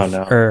 So there's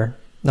it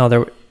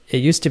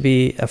used to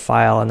be a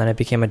file and then it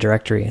became a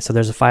directory. So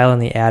there's a file in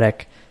the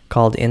attic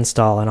called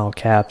install in all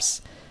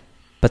caps,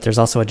 but there's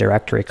also a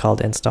directory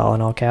called install in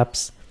all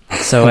caps.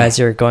 So as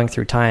you're going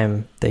through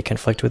time, they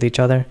conflict with each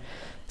other.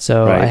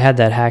 So I had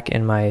that hack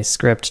in my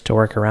script to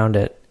work around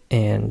it.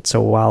 And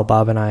so while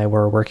Bob and I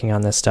were working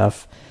on this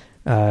stuff,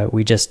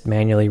 we just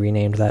manually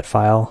renamed that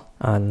file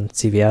on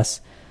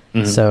CVS.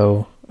 Mm-hmm.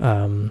 So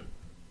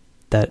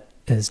that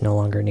is no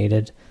longer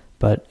needed.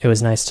 But it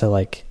was nice to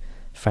like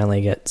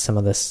finally get some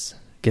of this,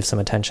 give some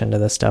attention to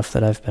this stuff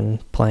that I've been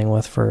playing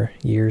with for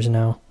years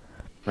now.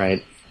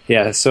 Right.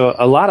 Yeah. So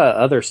a lot of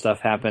other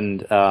stuff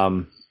happened.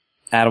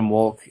 Adam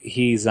Wolk,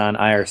 he's on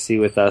IRC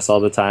with us all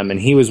the time, and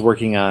he was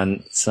working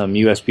on some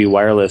USB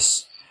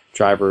wireless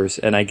drivers,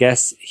 and I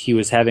guess he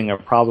was having a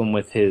problem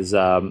with his,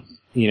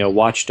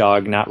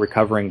 Watchdog not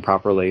recovering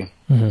properly,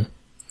 mm-hmm.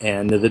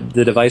 and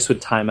the device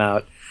would time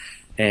out,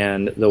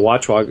 and the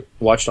Watchdog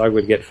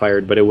would get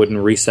fired, but it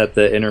wouldn't reset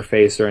the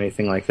interface or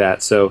anything like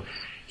that. So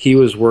he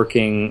was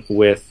working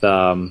with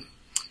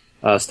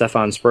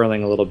Stefan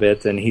Sperling a little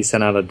bit, and he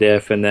sent out a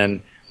diff, and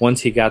then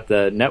once he got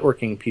the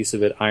networking piece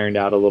of it ironed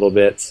out a little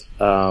bit,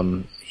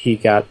 he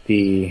got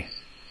the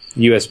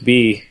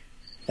USB.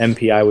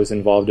 MPI was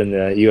involved in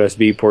the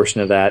USB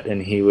portion of that,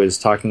 and he was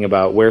talking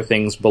about where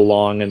things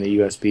belong in the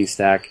USB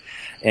stack.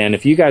 And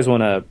if you guys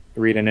want to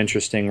read an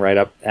interesting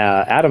write-up,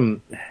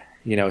 Adam,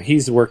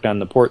 he's worked on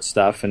the port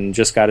stuff and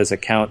just got his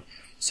account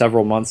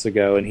several months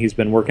ago, and he's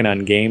been working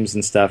on games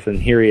and stuff,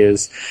 and here he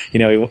is.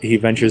 He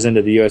ventures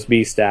into the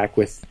USB stack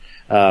with,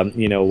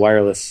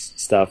 wireless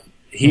stuff.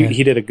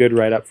 He did a good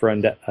write-up for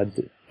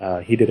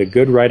he did a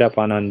good write-up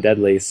on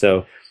Undeadly,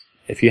 so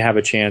if you have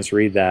a chance,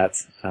 read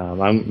that.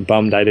 I'm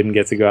bummed I didn't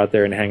get to go out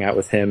there and hang out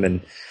with him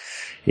and,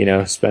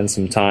 spend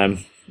some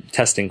time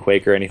testing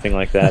Quake or anything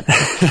like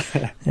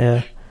that.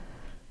 Yeah.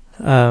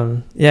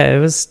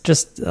 It was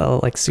just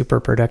a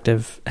super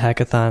productive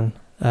hackathon.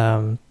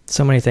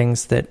 So many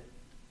things that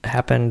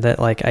happened that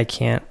I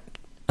can't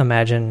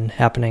imagine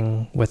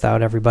happening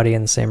without everybody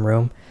in the same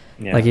room.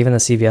 Yeah. Even the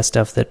CVS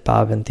stuff that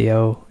Bob and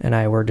Theo and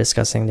I were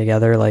discussing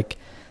together,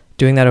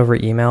 doing that over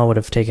email would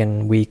have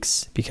taken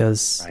weeks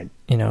because,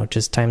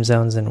 just time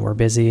zones and we're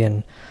busy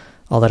and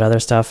all that other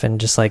stuff. And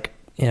just at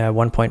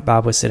one point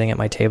Bob was sitting at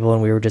my table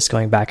and we were just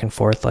going back and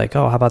forth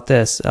oh, how about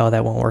this? Oh,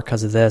 that won't work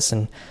because of this.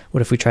 And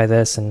what if we try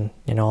this? And,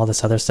 all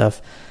this other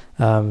stuff.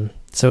 So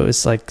it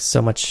was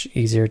so much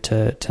easier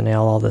to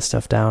nail all this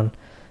stuff down.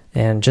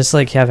 And just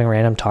having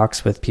random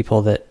talks with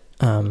people that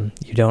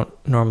you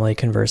don't normally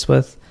converse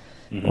with,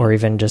 mm-hmm. or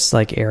even just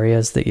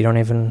areas that you don't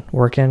even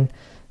work in.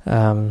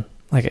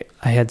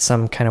 I had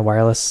some kind of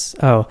wireless.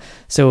 Oh,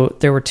 so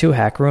there were 2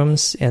 hack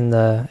rooms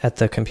at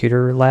the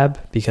computer lab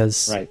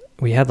because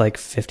we had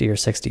 50 or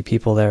 60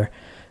 people there.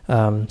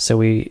 So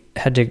we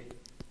had to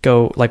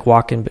go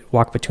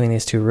walk between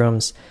these 2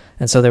 rooms.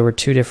 And so there were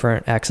 2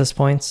 different access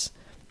points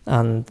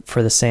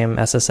for the same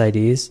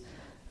SSIDs.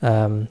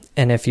 And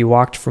if you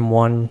walked from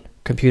one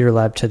computer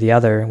lab to the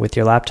other with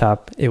your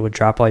laptop, it would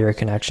drop all your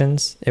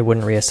connections. It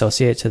wouldn't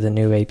reassociate to the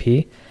new AP.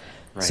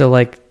 Right. So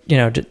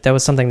that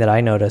was something that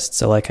I noticed.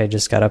 So I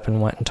just got up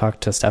and went and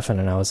talked to Stefan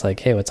and I was like,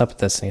 hey, what's up with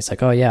this? And he's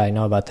like, oh yeah, I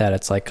know about that.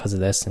 It's because of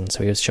this. And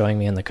so he was showing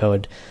me in the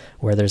code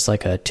where there's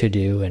a to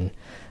do. And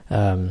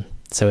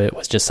so it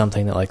was just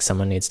something that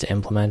someone needs to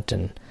implement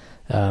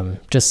and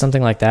just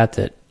something like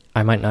that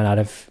I might not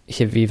have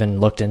even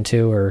looked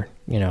into or,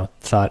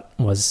 thought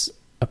was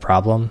a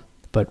problem.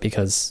 But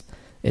because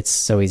it's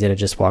so easy to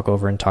just walk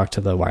over and talk to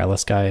the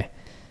wireless guy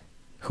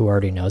who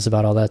already knows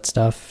about all that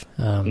stuff,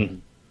 it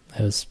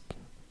was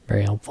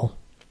very helpful.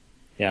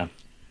 Yeah.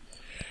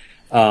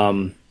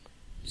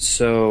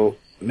 So,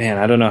 man,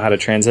 I don't know how to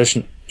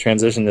transition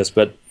this,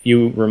 but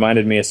you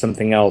reminded me of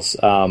something else.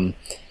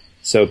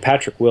 So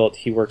Patrick Wilt,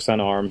 he works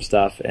on ARM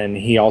stuff, and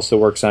he also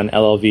works on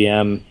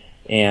LLVM.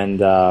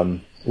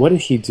 And what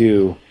did he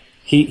do?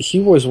 He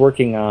was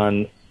working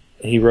on.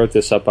 He wrote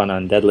this up on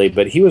Undeadly,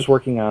 but he was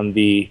working on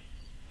the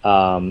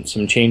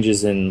some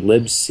changes in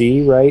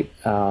libc, right?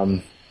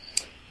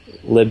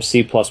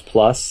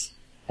 libc++.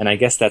 And I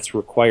guess that's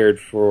required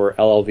for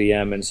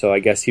LLVM, and so I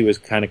guess he was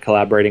kind of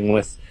collaborating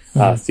with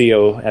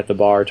Theo at the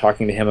bar,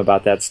 talking to him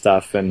about that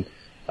stuff. And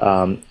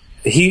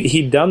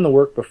he'd done the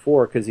work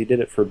before because he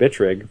did it for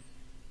Bitrig,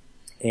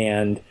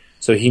 and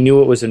so he knew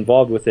what was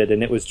involved with it,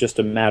 and it was just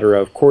a matter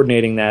of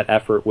coordinating that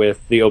effort with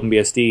the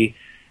OpenBSD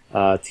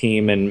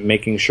team and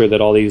making sure that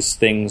all these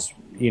things,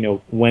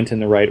 went in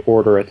the right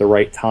order at the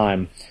right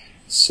time.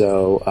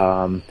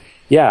 So,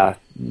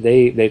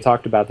 they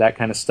talked about that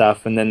kind of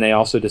stuff, and then they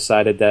also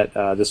decided that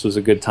this was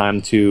a good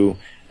time to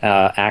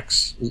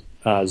axe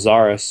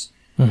Zaris,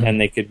 mm-hmm.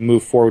 and they could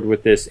move forward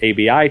with this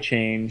ABI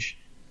change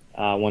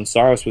once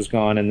Saros was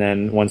gone, and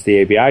then once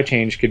the ABI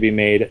change could be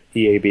made,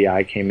 the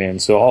ABI came in.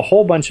 So a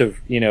whole bunch of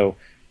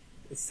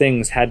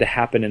things had to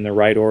happen in the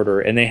right order,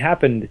 and they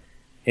happened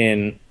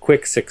in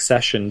quick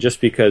succession just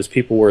because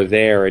people were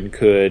there and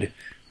could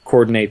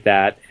coordinate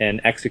that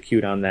and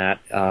execute on that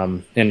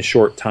in a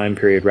short time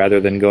period rather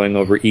than going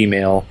over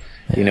email,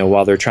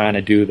 while they're trying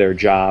to do their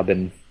job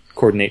and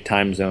coordinate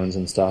time zones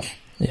and stuff.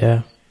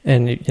 Yeah.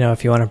 And,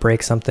 if you want to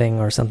break something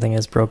or something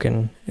is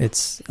broken,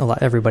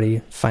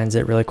 everybody finds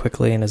it really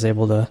quickly and is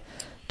able to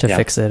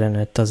fix it, and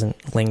it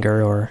doesn't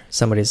linger, or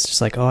somebody's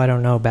just like, oh, I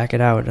don't know, back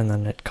it out. And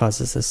then it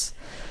causes this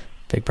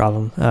big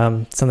problem.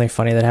 Something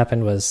funny that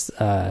happened was,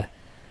 I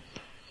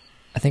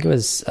think it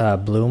was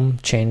Bloom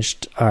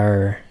changed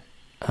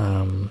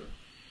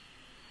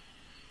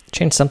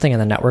changed something in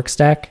the network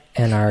stack,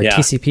 and our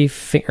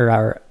TCP or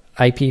our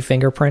IP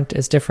fingerprint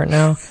is different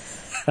now.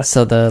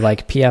 So the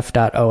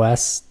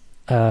pf.os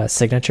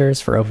signatures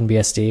for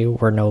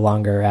OpenBSD were no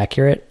longer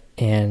accurate,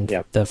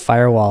 and the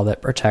firewall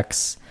that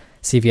protects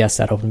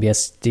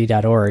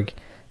cvs.openbsd.org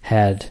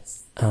had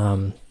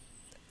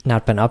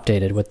not been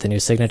updated with the new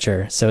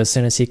signature. So as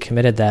soon as he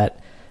committed that,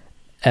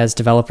 as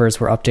developers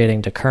were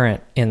updating to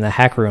current in the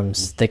hack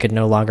rooms, they could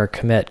no longer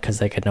commit because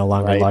they could no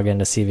longer log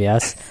into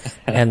CVS.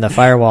 And the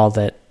firewall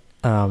that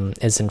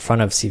is in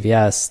front of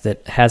CVS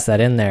that has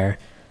that in there,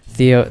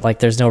 Theo,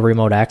 there's no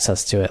remote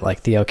access to it.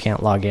 Theo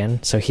can't log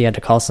in. So he had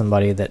to call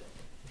somebody that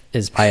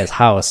is by his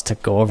house to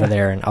go over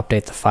there and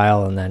update the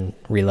file and then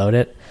reload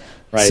it.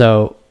 Right.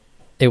 So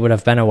it would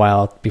have been a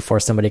while before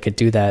somebody could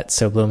do that.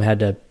 So Bloom had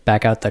to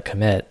back out the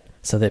commit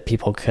so that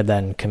people could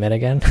then commit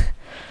again.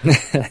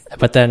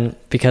 But then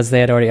because they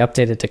had already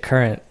updated to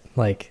current,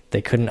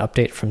 they couldn't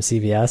update from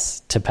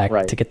CVS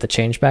to get the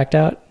change backed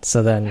out.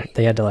 So then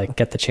they had to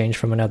get the change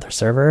from another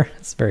server.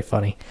 It's very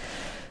funny.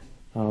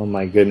 Oh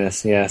my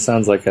goodness. Yeah.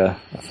 Sounds like a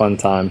fun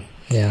time.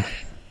 Yeah.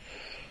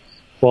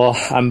 Well,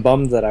 I'm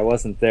bummed that I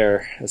wasn't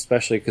there,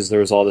 especially because there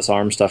was all this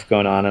ARM stuff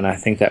going on, and I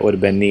think that would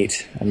have been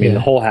neat. I mean, the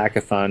whole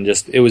hackathon,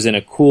 it was in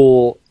a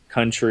cool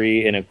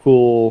country, in a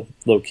cool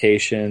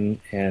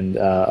location, and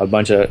a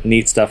bunch of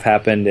neat stuff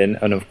happened. And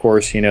of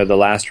course, the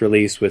last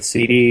release with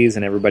CDs,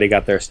 and everybody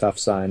got their stuff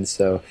signed.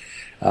 So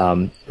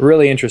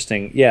really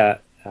interesting. Yeah,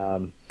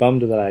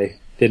 bummed that I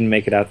didn't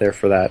make it out there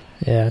for that.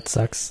 Yeah, it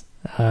sucks.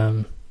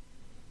 Yeah,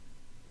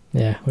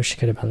 wish you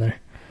could have been there.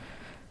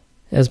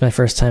 It was my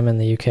first time in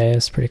the UK. It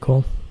was pretty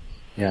cool.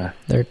 Yeah.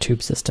 Their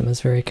tube system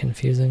is very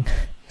confusing.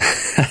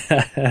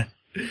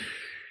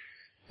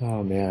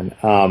 Oh, man.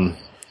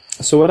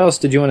 So what else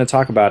did you want to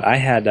talk about? I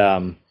had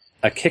a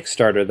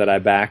Kickstarter that I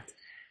backed,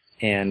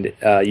 and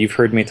you've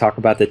heard me talk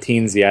about the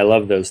Teensy. I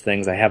love those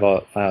things. I have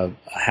a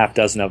half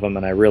dozen of them,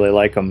 and I really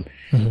like them.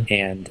 Mm-hmm.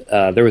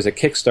 And there was a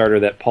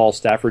Kickstarter that Paul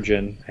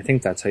Staffordgen, I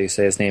think that's how you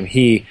say his name,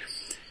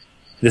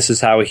 this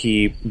is how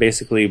he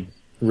basically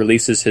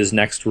releases his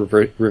next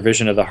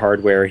revision of the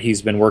hardware.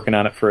 He's been working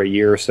on it for a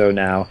year or so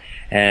now,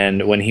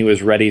 and when he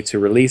was ready to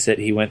release it,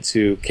 he went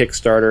to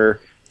Kickstarter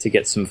to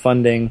get some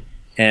funding,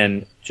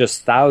 and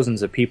just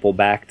thousands of people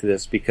backed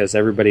this because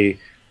everybody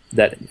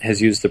that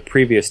has used the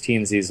previous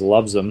Teensies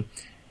loves them,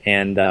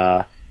 and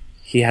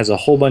he has a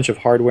whole bunch of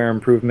hardware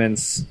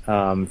improvements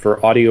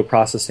for audio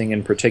processing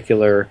in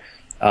particular,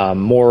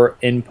 more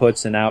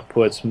inputs and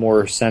outputs,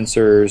 more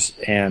sensors,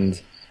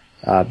 and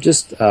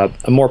just a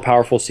more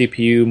powerful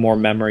CPU, more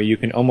memory. You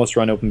can almost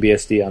run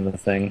OpenBSD on the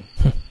thing.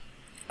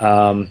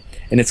 And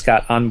it's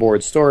got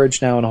onboard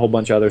storage now and a whole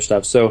bunch of other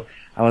stuff. So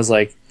I was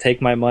like,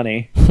 take my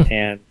money.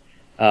 And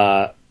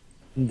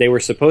they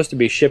were supposed to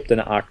be shipped in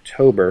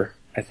October.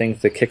 I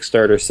think the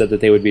Kickstarter said that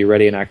they would be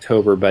ready in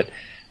October, but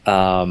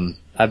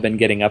I've been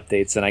getting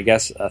updates, and I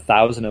guess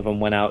 1,000 of them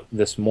went out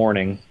this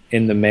morning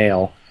in the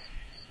mail.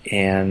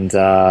 And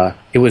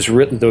it was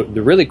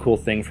the really cool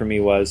thing for me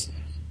was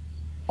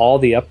all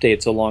the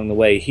updates along the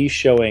way. He's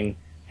showing,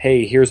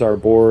 hey, here's our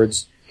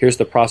boards, here's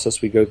the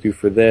process we go through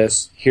for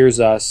this, here's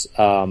us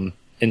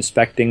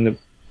inspecting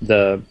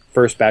the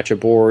first batch of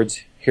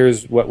boards,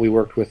 here's what we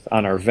worked with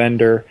on our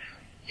vendor,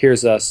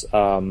 here's us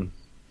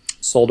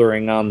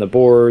soldering on the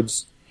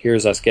boards,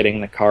 here's us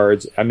getting the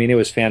cards. I mean, it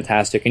was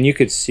fantastic, and you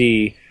could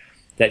see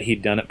that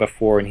he'd done it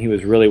before, and he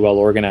was really well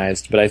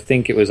organized, but I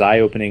think it was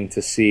eye-opening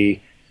to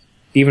see,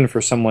 even for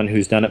someone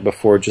who's done it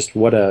before, just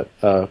what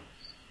a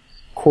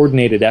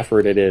coordinated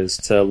effort it is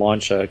to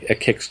launch a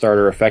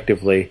Kickstarter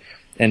effectively,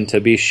 and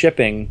to be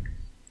shipping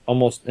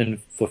almost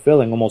and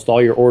fulfilling almost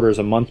all your orders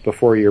a month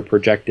before your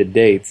projected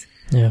dates.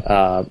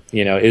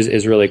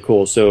 Is really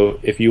cool. So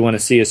if you want to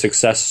see a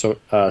success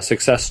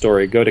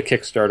story, go to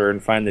Kickstarter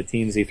and find the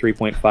Teensy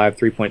 3.5,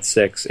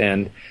 3.6,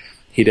 and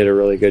he did a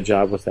really good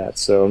job with that.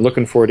 So I'm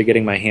looking forward to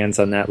getting my hands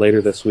on that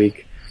later this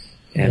week,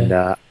 and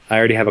I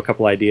already have a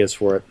couple ideas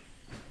for it.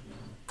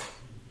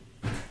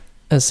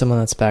 As someone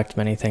that's backed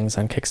many things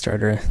on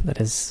Kickstarter,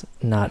 that is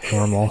not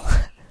normal.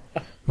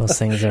 Most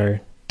things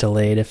are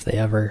delayed if they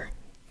ever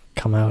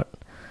come out.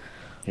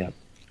 Yeah.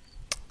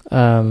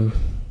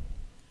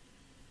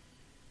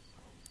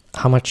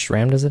 How much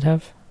RAM does it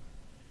have?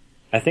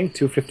 I think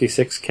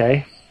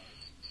 256K.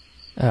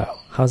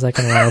 Oh, How's that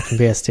going to run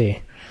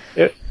OpenBSD?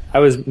 I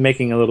was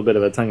making a little bit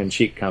of a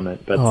tongue-in-cheek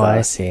comment, but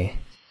I see.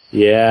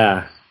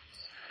 Yeah.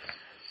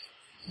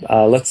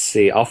 Let's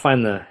see. I'll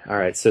find the... All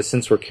right, so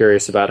since we're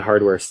curious about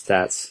hardware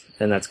stats,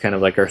 and that's kind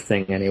of like our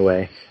thing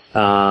anyway,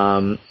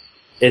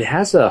 it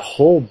has a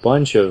whole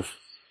bunch of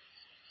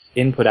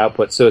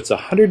input-output. So it's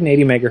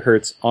 180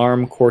 megahertz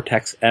ARM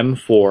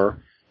Cortex-M4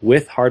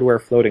 with hardware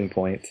floating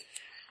point.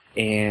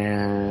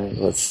 And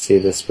let's see,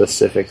 the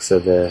specifics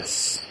of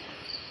this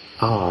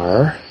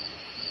are...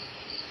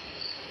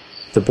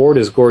 The board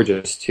is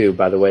gorgeous, too,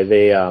 by the way.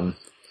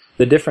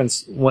 The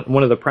difference,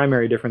 one of the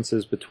primary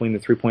differences between the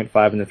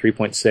 3.5 and the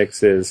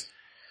 3.6 is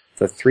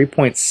the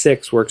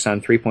 3.6 works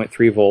on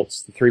 3.3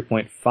 volts, the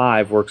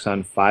 3.5 works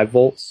on 5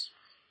 volts.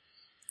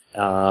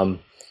 And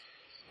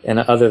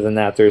other than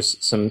that,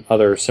 there's some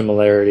other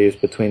similarities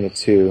between the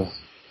two.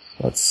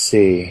 Let's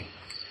see.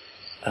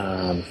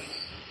 Where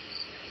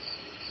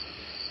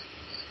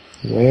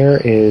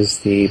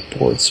is the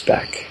board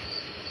spec?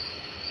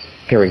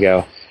 Here we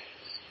go.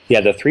 Yeah,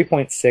 the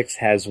 3.6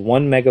 has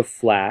 1 meg of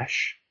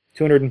flash,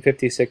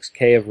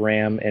 256K of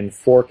RAM, and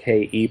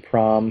 4K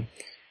EEPROM.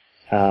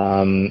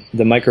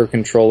 The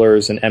microcontroller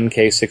is an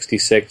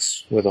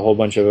MK66 with a whole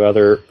bunch of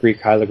other Greek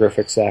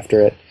hieroglyphics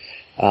after it.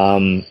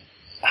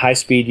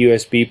 High-speed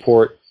USB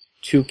port,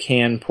 2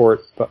 CAN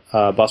port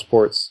bus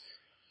ports,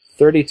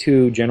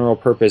 32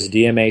 general-purpose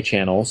DMA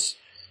channels,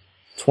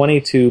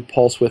 22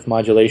 pulse width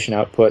modulation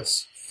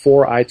outputs,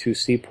 4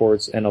 I2C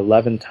ports, and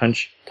 11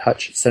 touch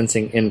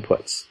sensing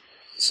inputs.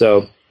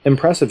 So,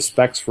 impressive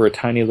specs for a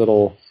tiny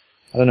little,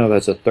 I don't know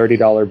if that's a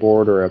 $30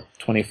 board or a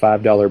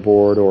 $25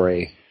 board or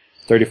a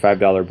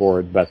 $35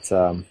 board, but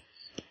a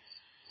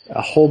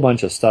whole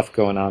bunch of stuff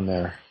going on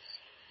there.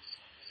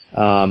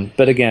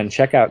 But again,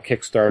 check out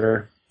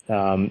Kickstarter.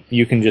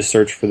 You can just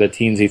search for the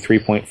Teensy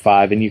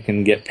 3.5 and you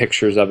can get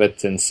pictures of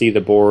it and see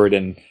the board,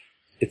 and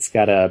it's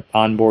got a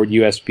onboard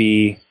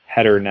USB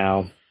header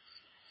now.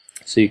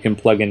 So you can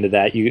plug into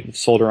that. You can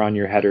solder on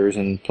your headers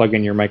and plug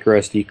in your micro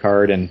SD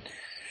card and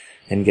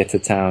get to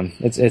town.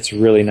 It's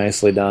really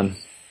nicely done.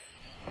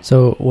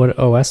 So what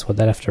OS would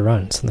that have to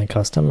run? Something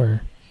custom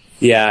or?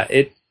 Yeah,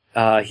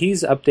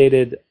 he's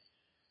updated,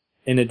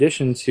 in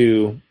addition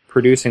to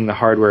producing the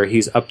hardware,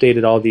 he's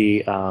updated all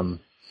the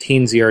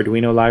Teensy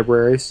Arduino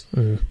libraries.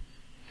 Mm-hmm.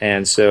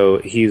 And so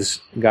he's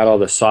got all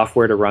the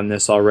software to run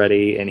this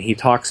already, and he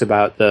talks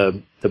about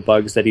the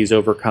bugs that he's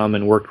overcome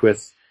and worked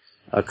with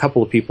a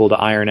couple of people to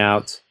iron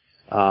out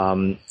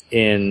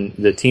in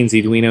the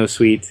Teensy Arduino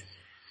suite.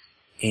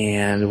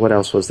 And what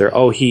else was there?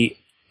 Oh, he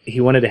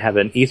wanted to have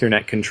an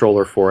Ethernet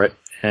controller for it,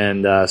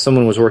 and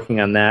someone was working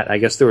on that. I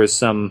guess there was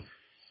some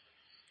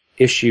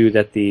issue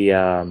that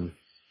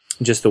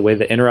just the way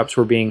the interrupts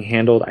were being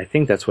handled. I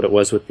think that's what it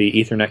was with the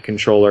Ethernet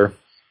controller.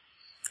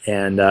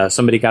 And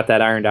somebody got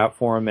that ironed out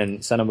for him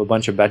and sent him a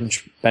bunch of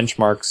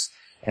benchmarks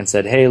and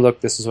said, hey,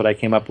 look, this is what I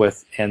came up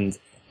with. And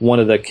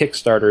one of the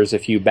Kickstarters,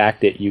 if you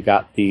backed it, you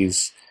got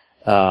these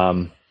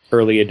early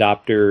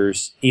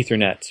adopters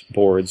Ethernet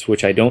boards,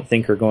 which I don't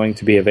think are going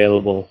to be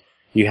available.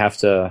 You have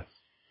to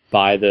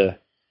buy the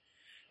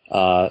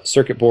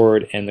circuit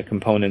board and the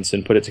components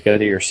and put it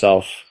together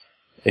yourself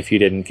if you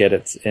didn't get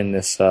it in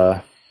this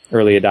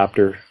early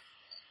adopter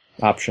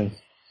option.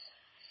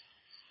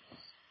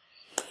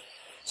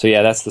 So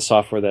yeah, that's the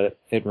software that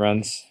it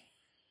runs.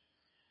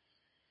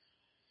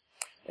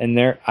 And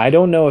I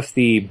don't know if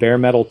the bare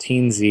metal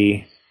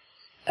Teensy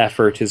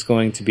effort is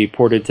going to be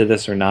ported to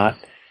this or not.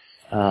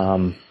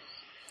 I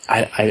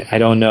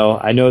don't know.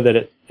 I know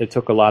that it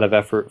took a lot of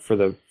effort for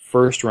the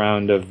first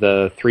round of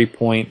the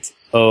 3.0,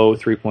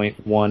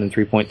 3.1, and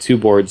 3.2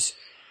 boards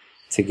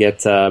to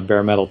get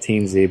bare metal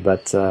Teensy,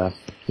 but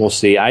we'll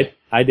see. I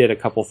did a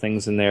couple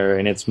things in there,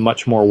 and it's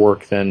much more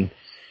work than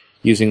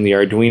using the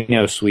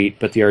Arduino suite,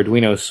 but the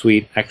Arduino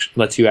suite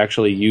lets you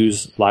actually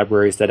use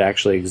libraries that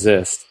actually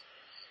exist.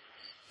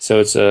 So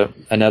it's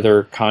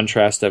another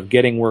contrast of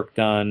getting work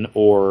done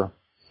or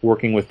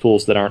working with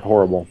tools that aren't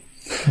horrible.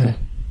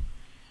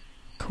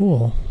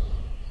 Cool.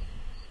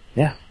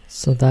 Yeah.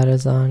 So that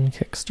is on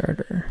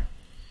Kickstarter.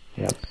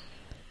 Yep.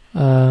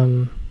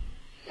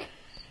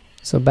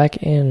 So back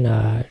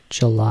in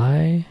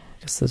July, I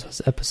guess this was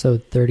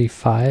episode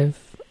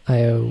 35,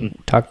 I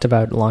talked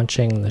about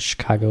launching the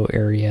Chicago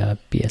area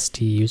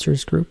BSD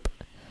users group.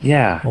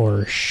 Yeah.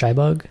 Or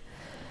Shybug.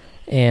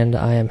 And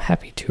I am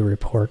happy to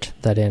report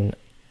that in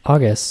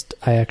August,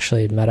 I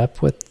actually met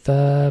up with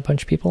a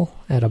bunch of people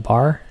at a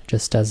bar,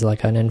 just as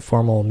like an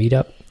informal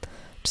meetup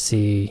to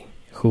see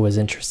who was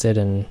interested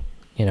in,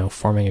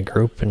 forming a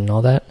group and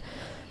all that.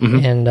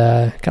 Mm-hmm. And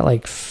got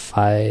like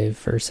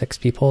 5 or 6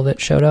 people that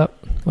showed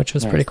up, which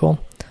was pretty cool.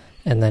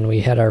 And then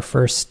we had our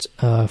first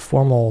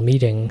formal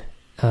meeting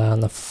on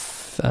the,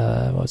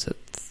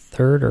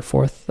 3rd or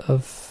 4th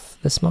of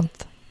this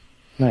month?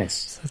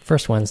 Nice. The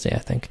first Wednesday, I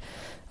think.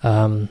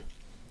 And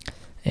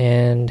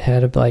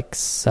had like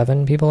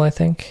 7 people, I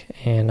think.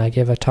 And I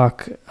gave a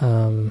talk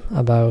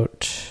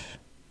about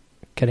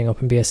getting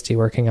OpenBSD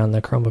working on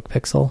the Chromebook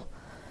Pixel.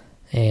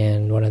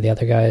 And one of the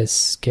other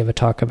guys gave a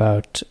talk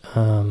about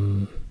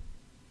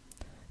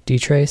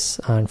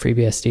dtrace on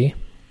FreeBSD.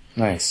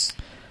 Nice.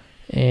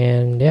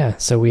 And yeah,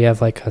 so we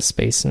have like a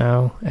space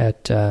now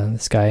at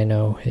this guy I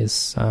know,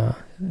 his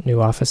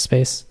new office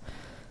space.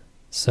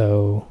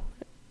 So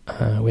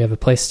we have a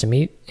place to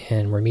meet,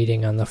 and we're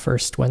meeting on the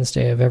first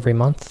Wednesday of every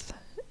month.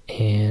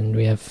 And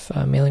we have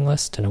a mailing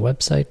list and a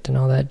website and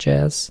all that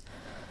jazz.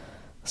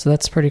 So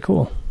that's pretty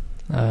cool.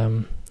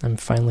 I'm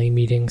finally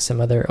meeting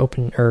some other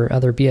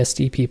other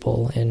BSD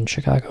people in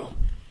Chicago.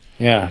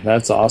 Yeah,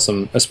 that's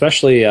awesome.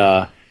 Especially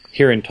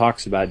hearing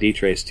talks about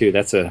dtrace too.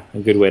 That's a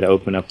good way to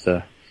open up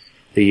the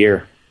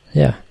year.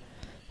 Yeah,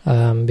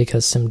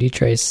 because some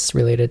dtrace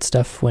related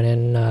stuff went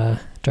in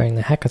during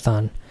the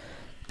hackathon,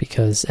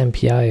 because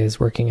MPI is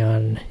working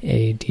on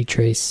a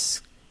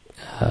dtrace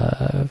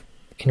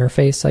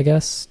interface, I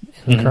guess,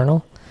 in the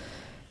kernel.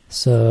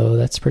 So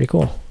that's pretty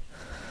cool.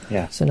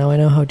 Yeah. So now I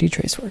know how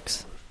dtrace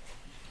works.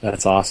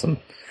 That's awesome.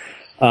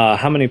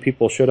 How many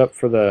people showed up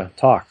for the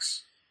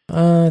talks?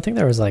 I think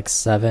there was like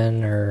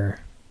 7 or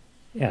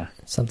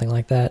something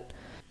like that.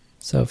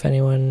 So if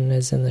anyone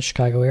is in the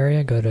Chicago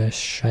area, go to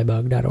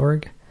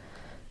shybug.org.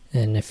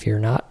 And if you're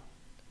not,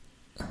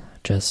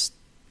 just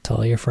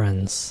tell your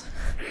friends.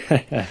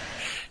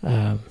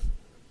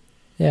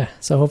 Yeah,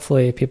 so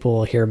hopefully people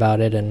will hear about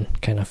it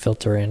and kind of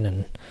filter in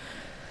and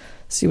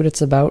see what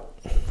it's about.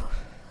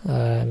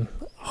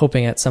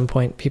 Hoping at some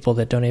point people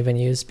that don't even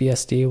use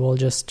BSD will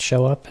just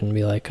show up and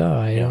be like, oh,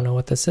 I don't know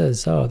what this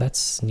is. Oh,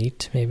 that's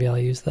neat. Maybe I'll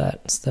use that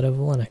instead of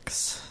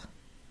Linux.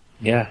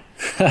 Yeah.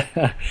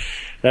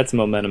 That's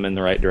momentum in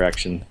the right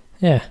direction.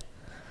 Yeah.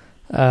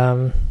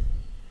 And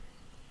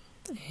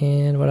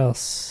what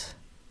else?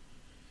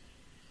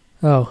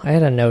 Oh, I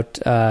had a note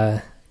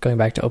going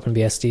back to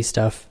OpenBSD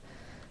stuff.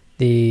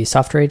 The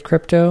Softrade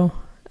crypto,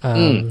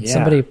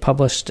 somebody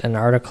published an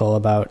article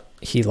about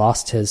he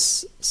lost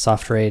his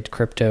Softrade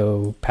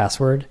crypto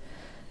password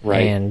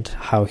and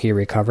how he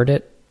recovered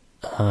it.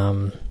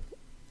 And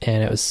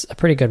it was a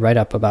pretty good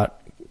write-up about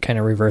kind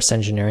of reverse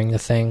engineering the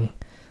thing,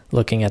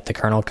 looking at the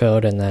kernel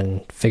code and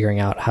then figuring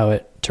out how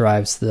it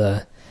derives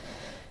the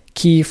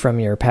key from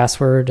your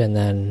password, and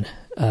then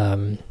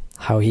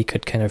how he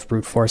could kind of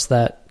brute force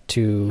that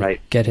to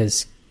get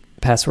his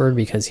password,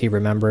 because he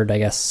remembered, I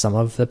guess, some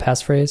of the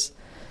passphrase.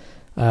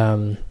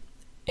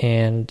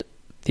 And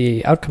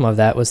the outcome of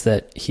that was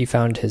that he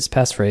found his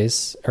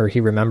passphrase, or he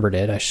remembered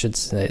it. I should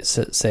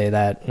say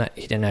that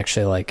he didn't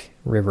actually like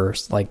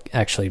reverse, like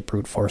actually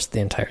brute force the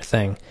entire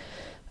thing.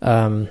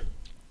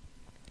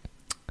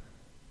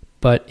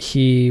 But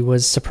he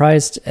was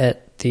surprised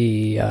at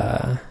the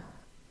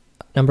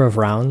number of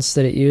rounds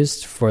that it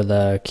used for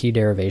the key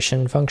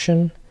derivation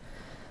function.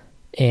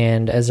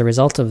 And as a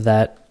result of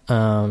that,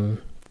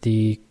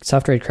 the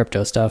Softrade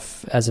crypto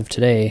stuff, as of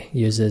today,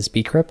 uses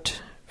bcrypt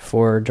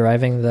for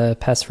deriving the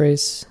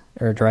passphrase,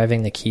 or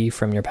deriving the key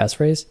from your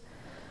passphrase.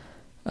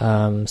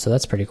 So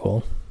that's pretty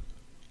cool.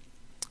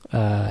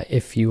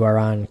 If you are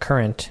on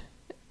current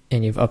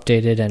and you've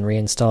updated and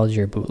reinstalled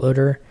your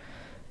bootloader,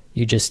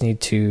 you just need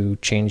to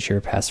change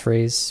your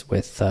passphrase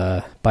with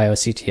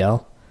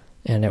BioCTL,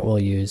 and it will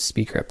use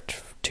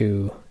bcrypt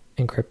to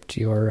encrypt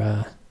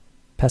your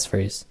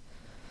passphrase.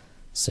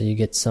 So you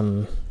get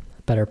some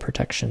better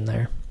protection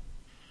there.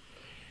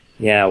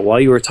 Yeah, while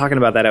you were talking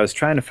about that, I was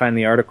trying to find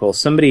the article.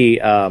 Somebody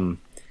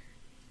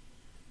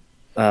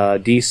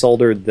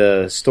desoldered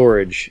the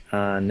storage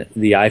on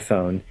the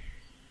iPhone.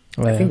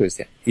 I think it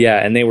was,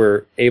 and they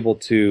were able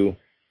to,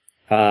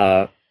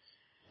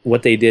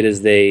 what they did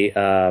is they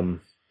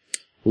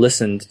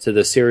listened to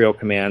the serial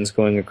commands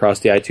going across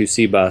the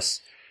I2C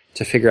bus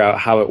to figure out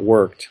how it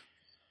worked.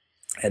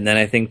 And then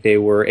I think they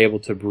were able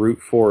to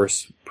brute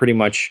force pretty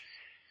much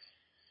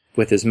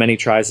with as many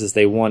tries as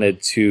they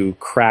wanted to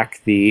crack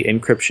the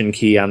encryption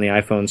key on the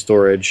iPhone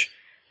storage.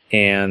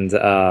 And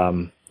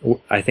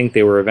I think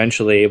they were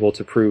eventually able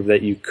to prove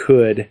that you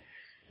could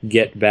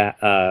get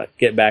back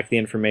the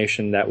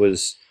information that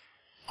was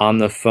on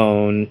the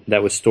phone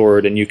that was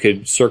stored, and you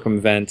could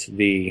circumvent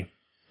the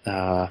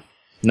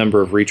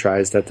number of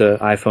retries that the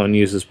iPhone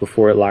uses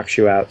before it locks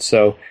you out.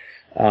 So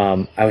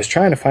I was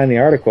trying to find the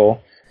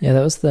article. Yeah,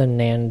 that was the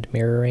NAND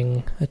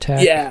mirroring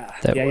attack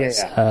that was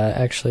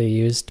actually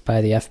used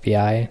by the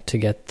FBI to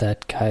get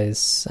that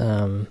guy's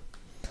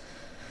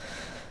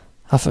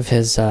off of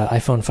his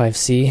iPhone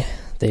 5C.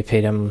 They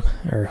paid him,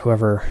 or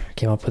whoever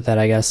came up with that,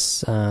 I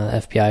guess,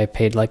 FBI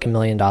paid like $1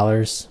 million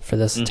for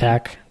this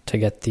attack to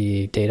get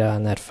the data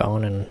on that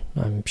phone, and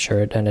I'm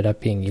sure it ended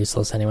up being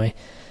useless anyway.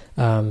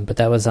 But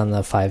that was on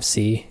the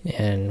 5C,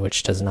 and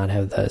which does not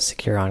have the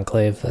secure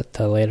enclave that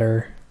the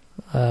later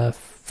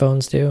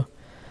phones do.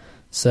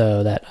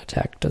 So that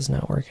attack does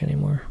not work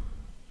anymore.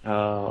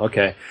 Oh,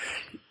 okay.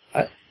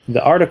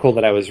 The article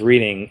that I was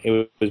reading,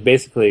 it was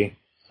basically,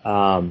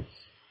 it's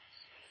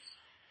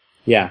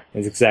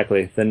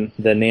exactly the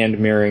NAND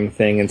mirroring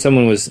thing. And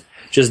someone was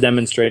just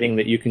demonstrating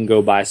that you can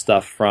go buy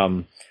stuff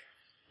from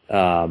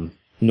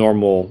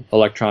normal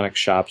electronics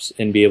shops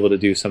and be able to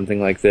do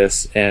something like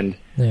this. And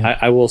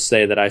I will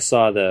say that I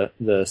saw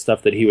the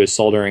stuff that he was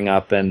soldering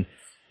up, and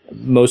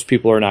most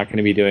people are not going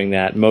to be doing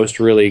that. Most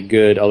really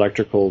good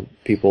electrical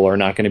people are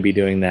not going to be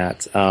doing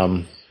that.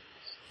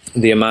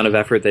 The amount of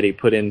effort that he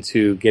put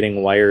into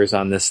getting wires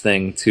on this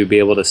thing to be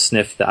able to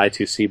sniff the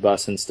I2C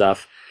bus and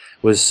stuff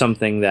was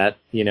something that,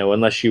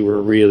 unless you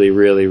were really,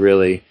 really,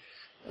 really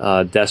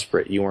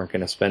desperate, you weren't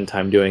going to spend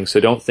time doing. So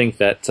don't think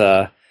that,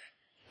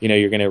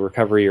 you're going to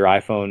recover your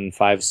iPhone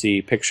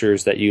 5C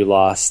pictures that you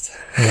lost.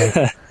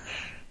 Yeah.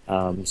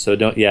 So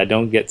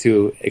don't get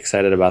too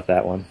excited about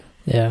that one.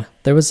 Yeah,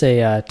 there was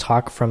a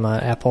talk from an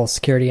Apple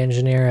security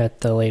engineer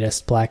at the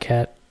latest Black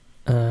Hat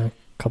a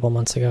couple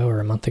months ago or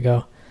a month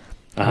ago.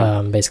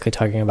 Basically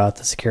talking about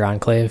the Secure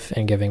Enclave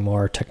and giving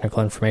more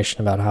technical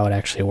information about how it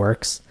actually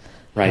works.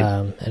 Right.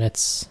 And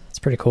it's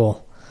pretty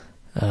cool.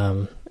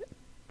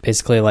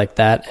 Basically like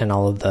that, and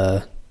all of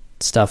the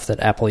stuff that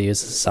Apple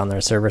uses on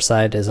their server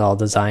side is all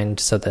designed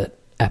so that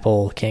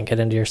Apple can't get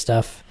into your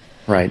stuff.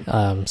 Right.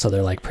 So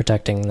they're like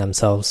protecting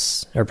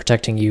themselves or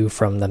protecting you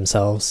from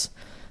themselves,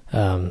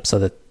 so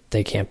that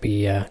they can't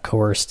be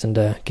coerced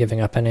into giving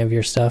up any of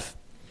your stuff.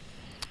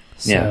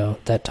 So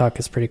that talk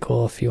is pretty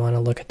cool if you want to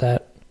look at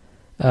that.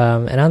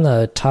 And on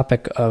the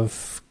topic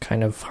of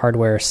kind of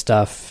hardware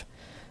stuff,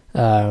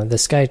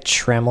 this guy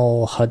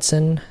Trammell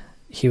Hudson,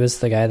 he was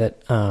the guy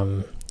that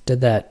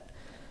did that,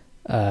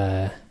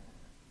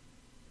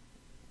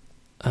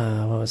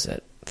 what was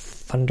it,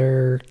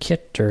 Thunder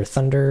Kit or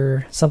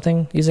Thunder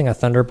something, using a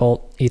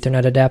Thunderbolt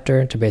Ethernet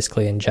adapter to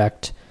basically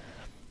inject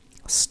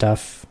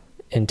stuff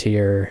into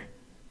your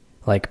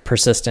like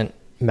persistent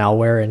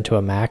malware into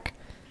a Mac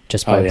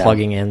just by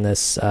plugging in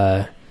this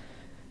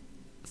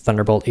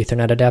Thunderbolt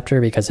Ethernet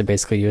adapter, because it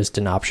basically used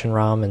an option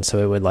ROM, and so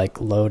it would like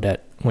load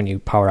at when you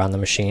power on the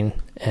machine,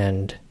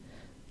 and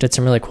did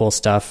some really cool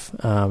stuff.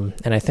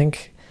 And I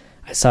think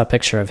I saw a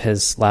picture of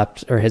his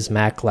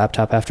Mac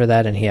laptop after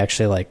that, and he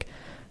actually like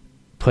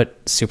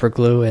put super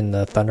glue in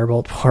the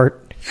Thunderbolt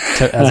port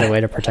as a way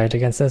to protect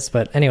against this.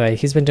 But anyway,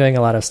 he's been doing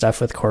a lot of stuff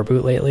with Core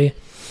Boot lately.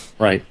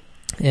 Right.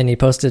 And he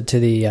posted to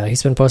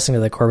he's been posting to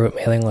the Core Boot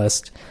mailing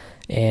list,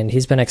 and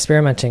he's been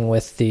experimenting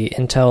with the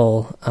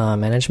Intel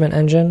management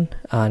engine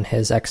on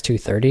his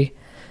X230,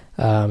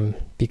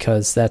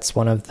 because that's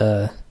one of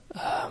the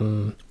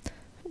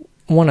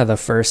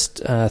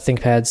first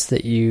ThinkPads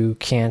that you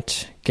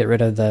can't get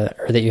rid of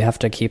or that you have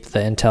to keep the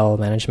Intel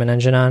management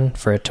engine on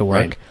for it to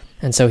work. Right.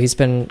 And so he's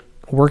been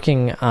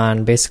working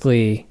on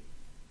basically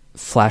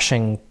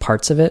flashing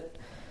parts of it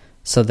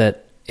so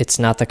that it's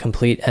not the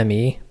complete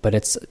ME, but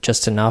it's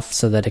just enough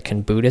so that it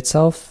can boot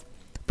itself.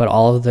 But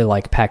all of the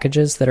like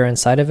packages that are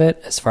inside of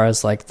it, as far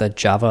as like the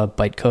Java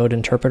bytecode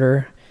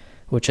interpreter,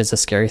 which is a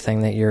scary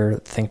thing that your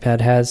ThinkPad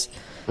has.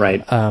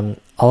 Right.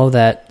 All of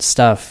that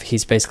stuff,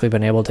 he's basically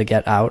been able to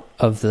get out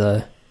of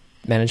the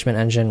management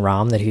engine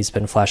ROM that he's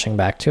been flashing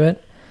back to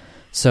it.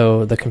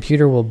 So the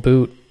computer will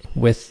boot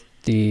with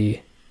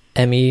the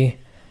ME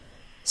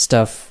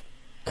stuff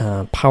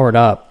powered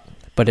up,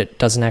 but it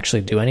doesn't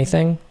actually do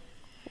anything.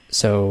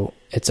 So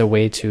it's a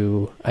way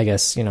to, I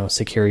guess,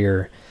 secure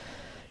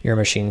your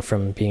machine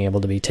from being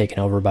able to be taken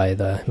over by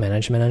the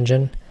management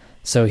engine.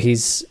 So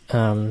he's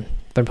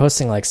been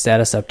posting like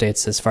status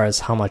updates as far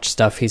as how much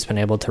stuff he's been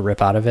able to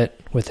rip out of it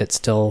with it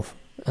still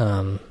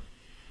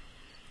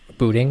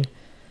booting.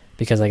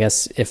 Because I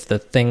guess if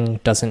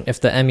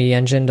the ME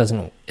engine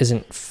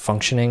isn't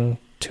functioning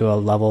to a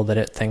level that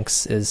it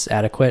thinks is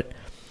adequate,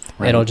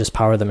 right, it'll just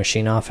power the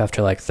machine off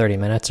after like 30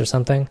 minutes or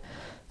something.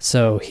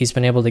 So he's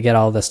been able to get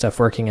all this stuff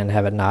working and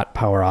have it not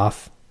power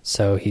off.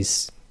 So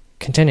he's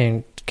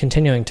continuing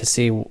to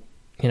see,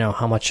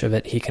 how much of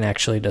it he can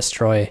actually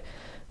destroy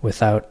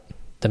without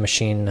the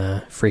machine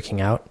freaking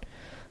out.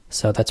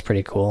 So that's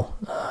pretty cool.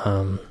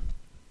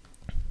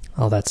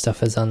 All that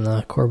stuff is on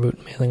the Core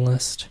Boot mailing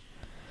list.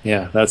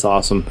 Yeah, that's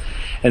awesome.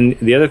 And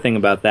the other thing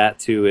about that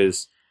too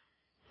is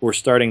we're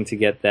starting to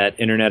get that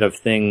Internet of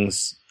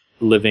Things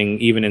living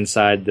even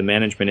inside the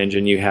management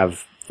engine. You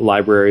have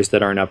libraries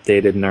that aren't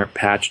updated and aren't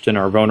patched and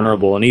are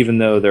vulnerable. And even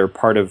though they're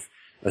part of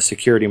a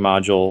security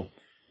module,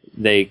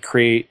 they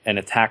create an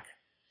attack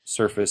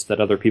surface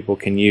that other people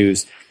can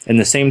use. And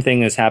the same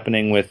thing is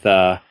happening with,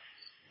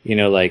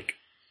 like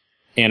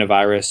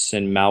antivirus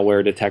and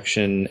malware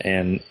detection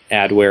and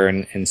adware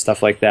and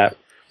stuff like that,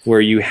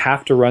 where you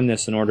have to run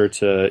this in order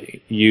to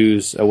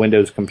use a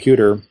Windows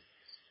computer.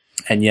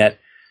 And yet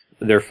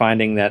they're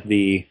finding that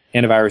the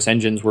antivirus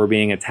engines were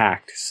being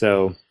attacked.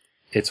 So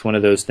it's one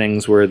of those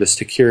things where the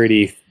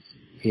security,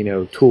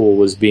 tool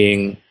was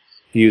being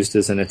used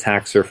as an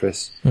attack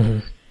surface.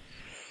 Mm-hmm.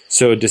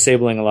 So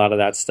disabling a lot of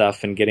that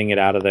stuff and getting it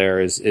out of there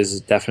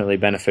is definitely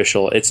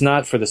beneficial. It's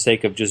not for the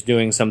sake of just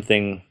doing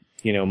something,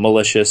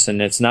 malicious,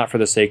 and it's not for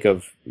the sake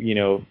of,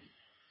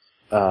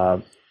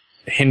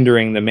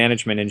 hindering the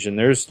management engine.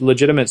 There's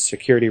legitimate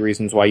security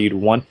reasons why you'd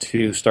want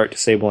to start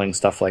disabling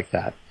stuff like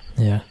that.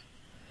 Yeah.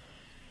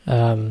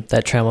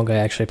 That Trammell guy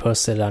actually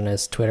posted on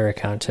his Twitter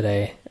account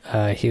today.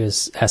 He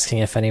was asking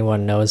if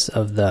anyone knows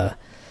of the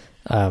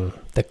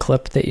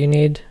clip that you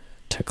need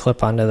to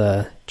clip onto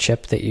the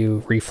chip that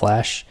you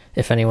reflash.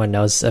 If anyone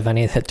knows of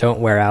any that don't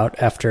wear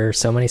out after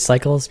so many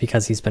cycles,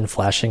 because he's been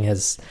flashing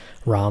his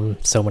ROM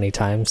so many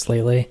times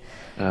lately.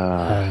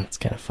 It's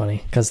kind of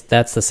funny because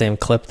that's the same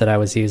clip that I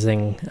was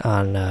using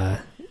on the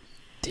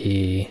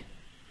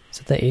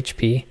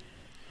HP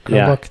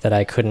Chromebook that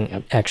I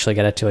couldn't actually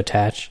get it to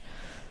attach.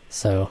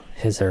 So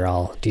his are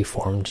all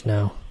deformed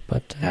now,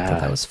 but I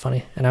thought that was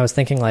funny. And I was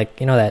thinking, like,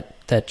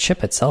 that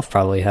chip itself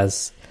probably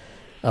has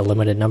a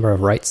limited number of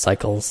write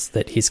cycles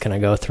that he's going to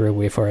go through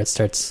before it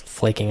starts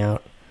flaking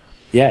out.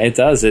 Yeah, it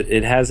does.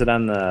 It has it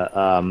on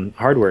the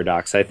hardware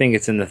docs. I think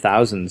it's in the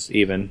thousands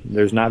even.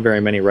 There's not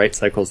very many write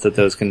cycles that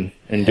those can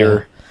endure.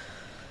 Yeah.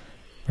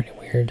 Pretty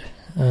weird.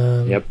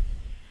 Yep.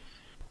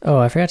 Oh,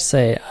 I forgot to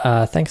say,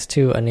 thanks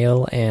to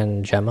Anil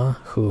and Gemma,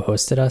 who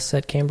hosted us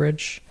at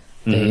Cambridge.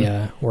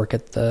 They work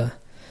at the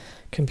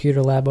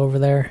computer lab over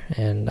there,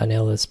 and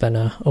Anil has been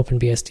an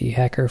OpenBSD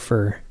hacker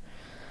for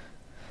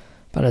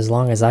about as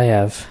long as I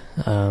have.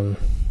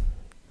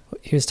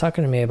 He was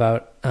talking to me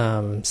about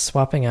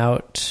swapping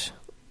out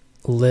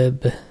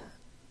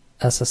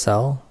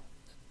libSSL.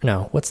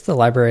 No, what's the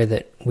library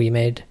that we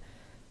made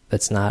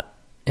that's not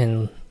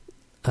in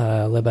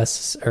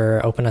libs or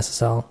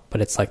OpenSSL,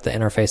 but it's like the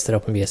interface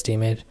that OpenBSD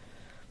made?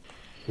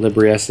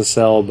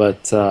 LibreSSL,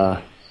 but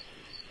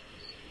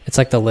it's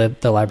like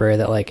the library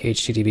that like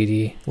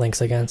HTTPD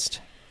links against,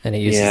 and it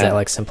uses that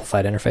like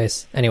simplified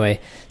interface. Anyway,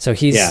 so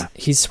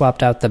he's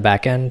swapped out the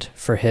backend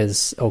for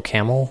his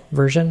OCaml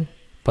version,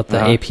 but the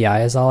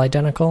API is all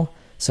identical.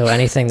 So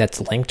anything that's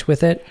linked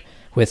with it,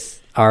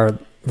 with our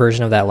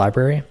version of that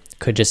library,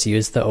 could just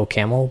use the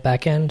OCaml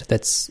backend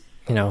that's,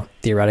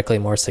 theoretically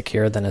more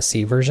secure than a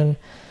C version.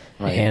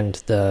 Right. And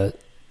the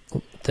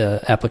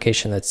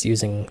application that's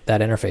using that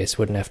interface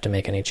wouldn't have to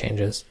make any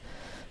changes.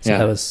 So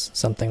that was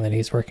something that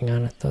he's working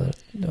on. I thought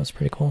that was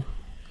pretty cool.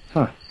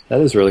 Huh. That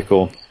is really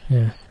cool.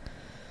 Yeah.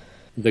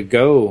 The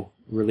Go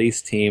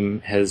release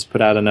team has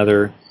put out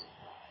another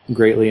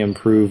greatly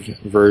improved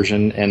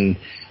version, and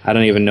I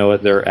don't even know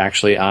what they're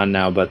actually on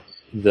now, but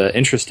the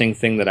interesting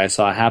thing that I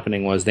saw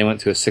happening was they went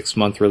to a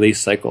 6-month release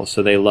cycle,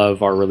 so they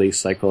love our release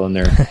cycle and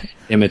they're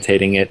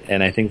imitating it,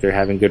 and I think they're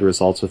having good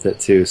results with it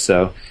too.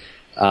 So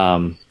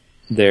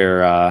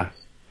they're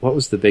what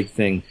was the big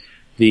thing?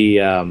 They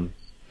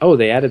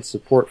added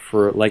support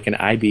for like an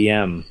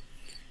IBM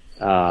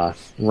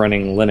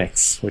running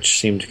Linux, which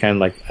seemed kind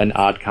of like an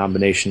odd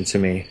combination to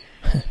me.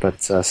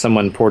 But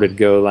someone ported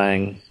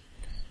Golang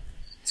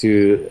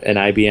to an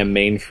IBM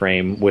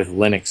mainframe with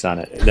Linux on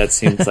it. That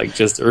seems like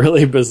just a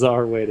really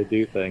bizarre way to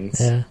do things.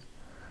 Yeah.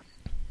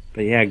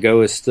 But yeah,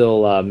 Go is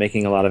still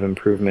making a lot of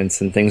improvements,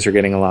 and things are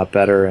getting a lot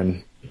better,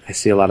 and I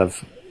see a lot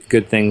of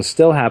good things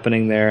still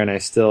happening there, and I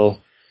still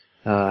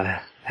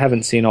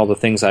haven't seen all the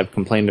things I've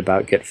complained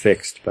about get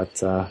fixed,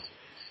 but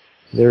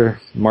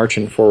they're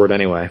marching forward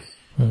anyway.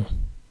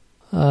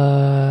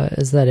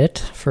 Is that it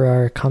for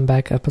our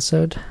comeback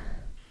episode?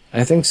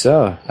 I think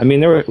so. I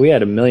mean, we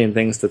had a million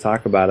things to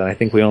talk about, and I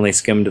think we only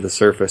skimmed the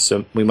surface,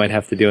 so we might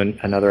have to do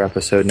another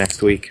episode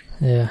next week.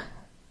 Yeah.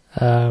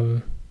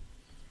 I'm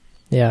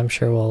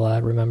sure we'll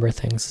remember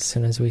things as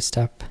soon as we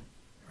stop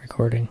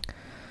recording.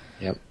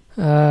 Yep.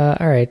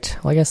 All right.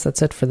 Well, I guess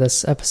that's it for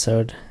this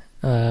episode.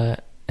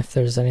 If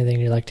there's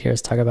anything you'd like to hear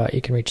us talk about, you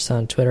can reach us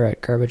on Twitter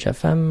at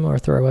GarbageFM or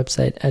through our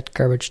website at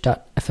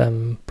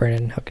garbage.fm.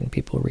 Brandon, how can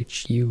people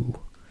reach you?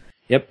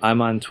 Yep,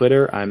 I'm on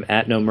Twitter. I'm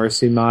at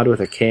NoMercyMod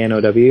with a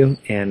KNOW,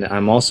 and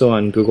I'm also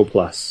on Google+.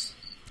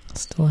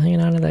 Still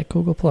hanging on to that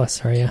Google+,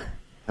 are you?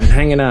 I'm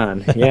hanging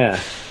on, yeah.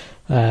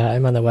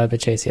 I'm on the web at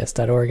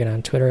jcs.org and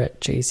on Twitter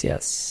at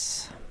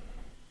jcs.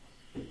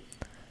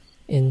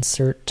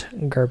 Insert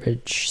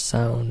garbage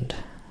sound.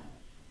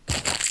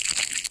 That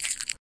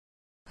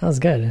was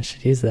good. I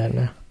should use that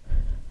now.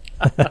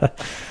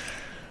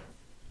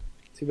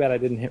 Too bad I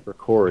didn't hit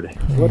record.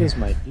 What is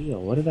my deal?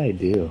 What did I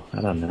do?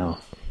 I don't know.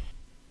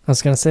 I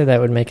was going to say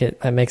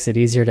that makes it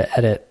easier to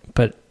edit,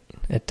 but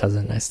it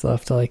doesn't. I still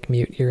have to like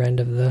mute your end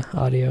of the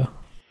audio.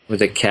 With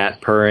the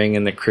cat purring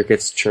and the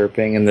crickets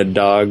chirping and the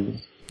dog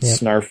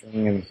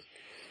snarfing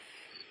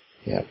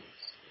and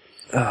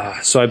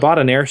so I bought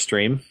an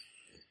Airstream.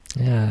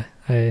 Yeah,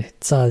 I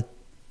saw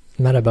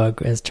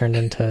Metabug has turned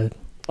into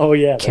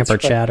camper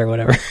chat or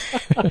whatever.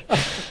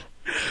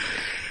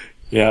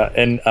 Yeah,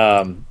 and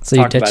so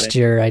you ditched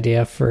your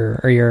idea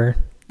or your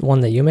one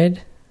that you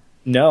made?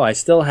 No, I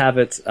still have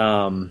it.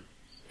 And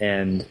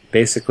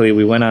basically,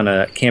 we went on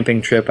a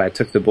camping trip. I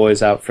took the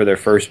boys out for their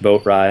first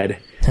boat ride,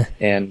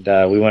 and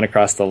we went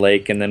across the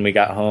lake. And then we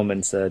got home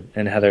and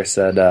Heather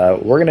said,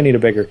 "We're going to need a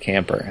bigger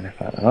camper." And I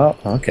thought, "Oh,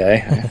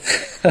 okay."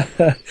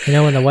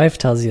 When the wife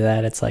tells you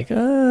that, it's like,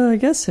 I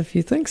guess if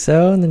you think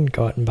so, and then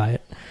go out and buy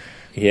it.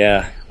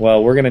 Yeah,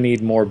 well, we're going to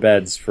need more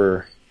beds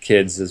for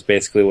kids. Is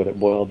basically what it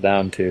boiled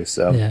down to.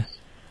 So,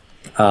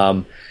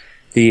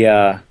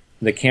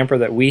 the camper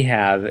that we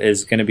have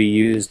is going to be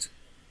used.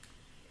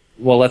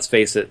 Well, let's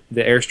face it,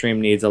 the Airstream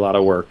needs a lot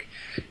of work.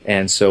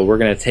 And so we're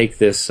going to take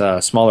this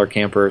smaller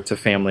camper to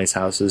families'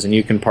 houses, and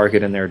you can park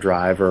it in their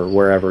drive or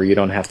wherever. You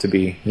don't have to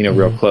be,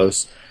 real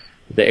close.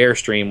 the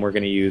Airstream we're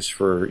going to use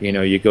for,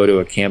 you go to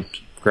a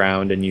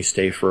campground and you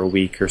stay for a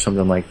week or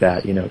something like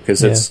that,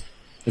 because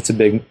it's a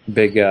big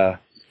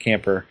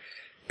camper.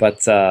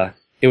 But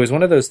it was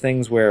one of those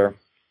things where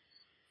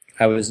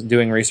I was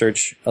doing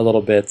research a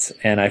little bit,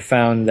 and I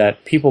found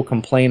that people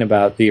complain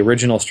about the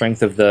original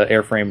strength of the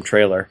airframe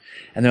trailer,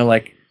 and they're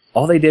like,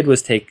 all they did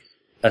was take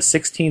a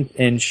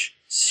 16-inch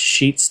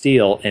sheet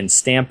steel and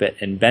stamp it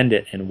and bend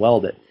it and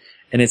weld it,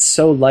 and it's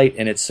so light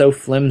and it's so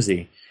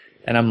flimsy.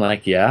 And I'm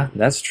like, yeah,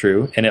 that's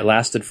true. And it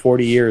lasted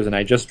 40 years, and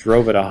I just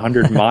drove it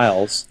 100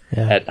 miles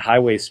at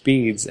highway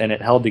speeds, and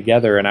it held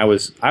together. And I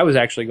was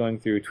actually going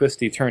through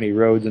twisty, turny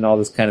roads and all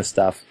this kind of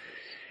stuff.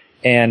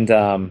 And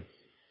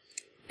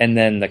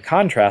then the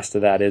contrast to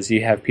that is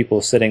you have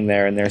people sitting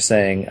there and they're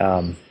saying,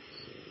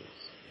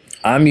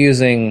 I'm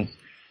using,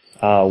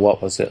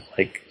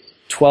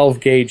 12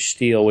 gauge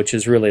steel, which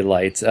is really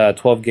light.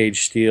 12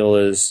 gauge steel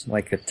is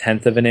like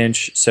 1/10 of an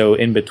inch, so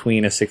in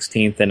between a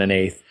 16th and an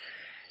 1/8.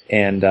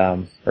 And,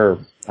 in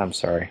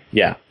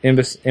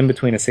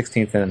between a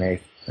 16th and an 1/8.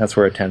 That's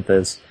where a 1/10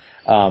 is.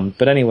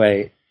 But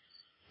anyway,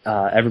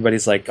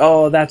 everybody's like,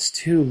 oh, that's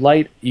too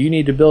light. You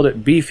need to build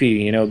it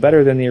beefy,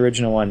 better than the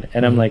original one.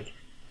 And I'm like,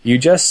 you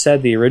just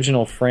said the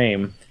original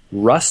frame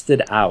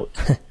rusted out,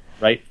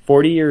 right?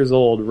 40 years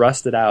old,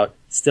 rusted out,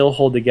 still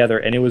hold together,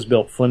 and it was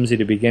built flimsy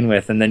to begin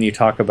with. And then you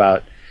talk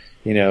about,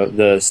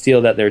 the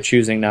steel that they're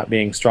choosing not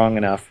being strong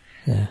enough.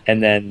 Yeah.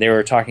 And then they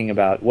were talking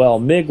about, well,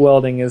 MIG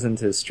welding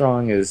isn't as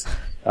strong as,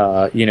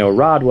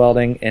 rod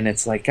welding. And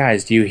it's like,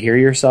 guys, do you hear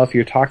yourself?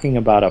 You're talking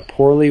about a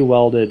poorly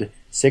welded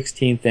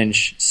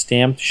 16th-inch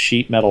stamped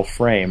sheet metal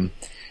frame,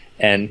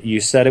 and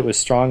you said it was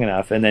strong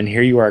enough, and then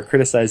here you are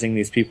criticizing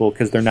these people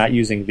because they're not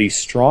using the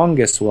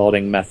strongest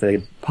welding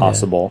method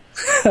possible.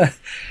 Yeah.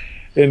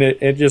 And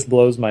it just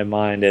blows my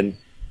mind. And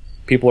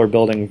people are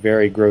building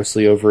very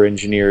grossly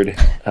over-engineered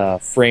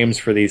frames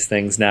for these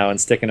things now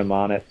and sticking them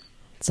on it.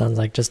 Sounds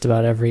like just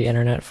about every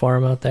internet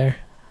forum out there.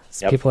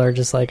 Yep. People are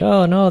just like,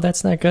 oh, no,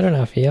 that's not good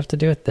enough. You have to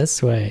do it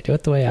this way. Do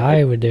it the way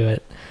I would do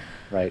it.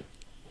 Right.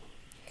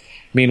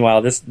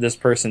 Meanwhile, this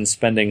person's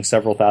spending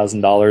several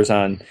 $1,000s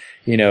on,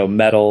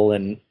 metal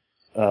and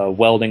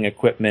welding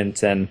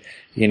equipment and,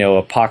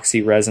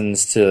 epoxy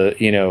resins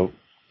to,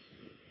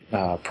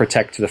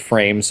 protect the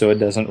frame so it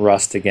doesn't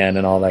rust again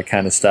and all that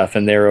kind of stuff.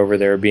 And they're over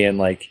there being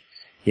like,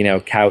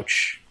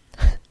 couch...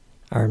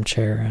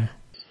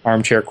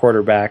 Armchair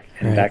quarterback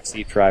and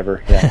backseat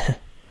driver. Yeah.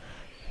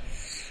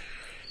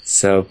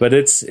 So, but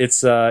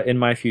it's in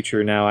my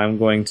future now. I'm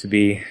going to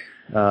be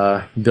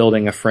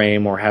building a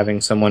frame or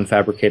having someone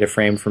fabricate a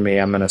frame for me.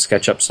 I'm going to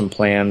sketch up some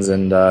plans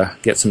and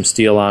get some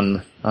steel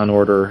on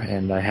order,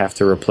 and I have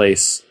to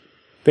replace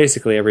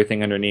basically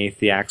everything underneath: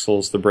 the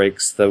axles, the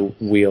brakes, the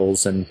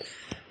wheels, and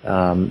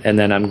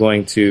then I'm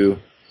going to.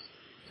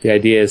 The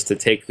idea is to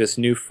take this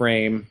new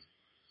frame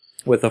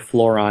with a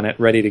floor on it,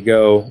 ready to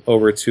go,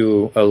 over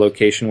to a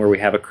location where we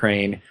have a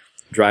crane,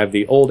 drive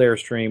the old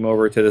Airstream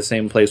over to the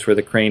same place where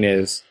the crane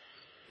is,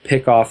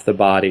 pick off the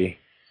body,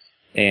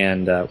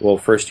 and,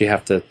 first you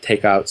have to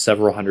take out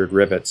several hundred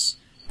rivets,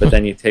 but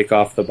then you take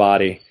off the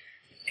body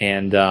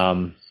and,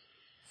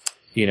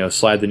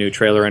 slide the new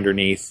trailer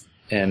underneath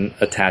and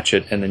attach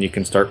it, and then you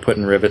can start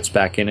putting rivets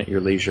back in at your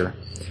leisure.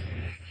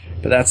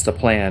 But that's the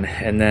plan.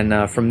 And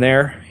then from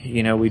there,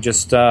 we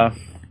just...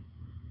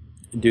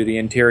 do the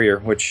interior,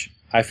 which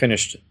I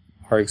finished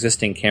our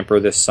existing camper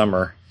this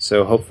summer.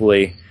 So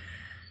hopefully,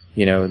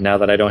 now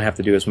that I don't have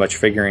to do as much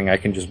figuring, I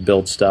can just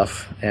build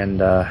stuff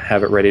and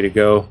have it ready to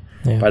go.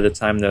 Yeah. By the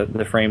time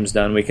the frame's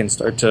done, we can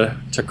start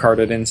to cart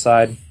it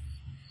inside.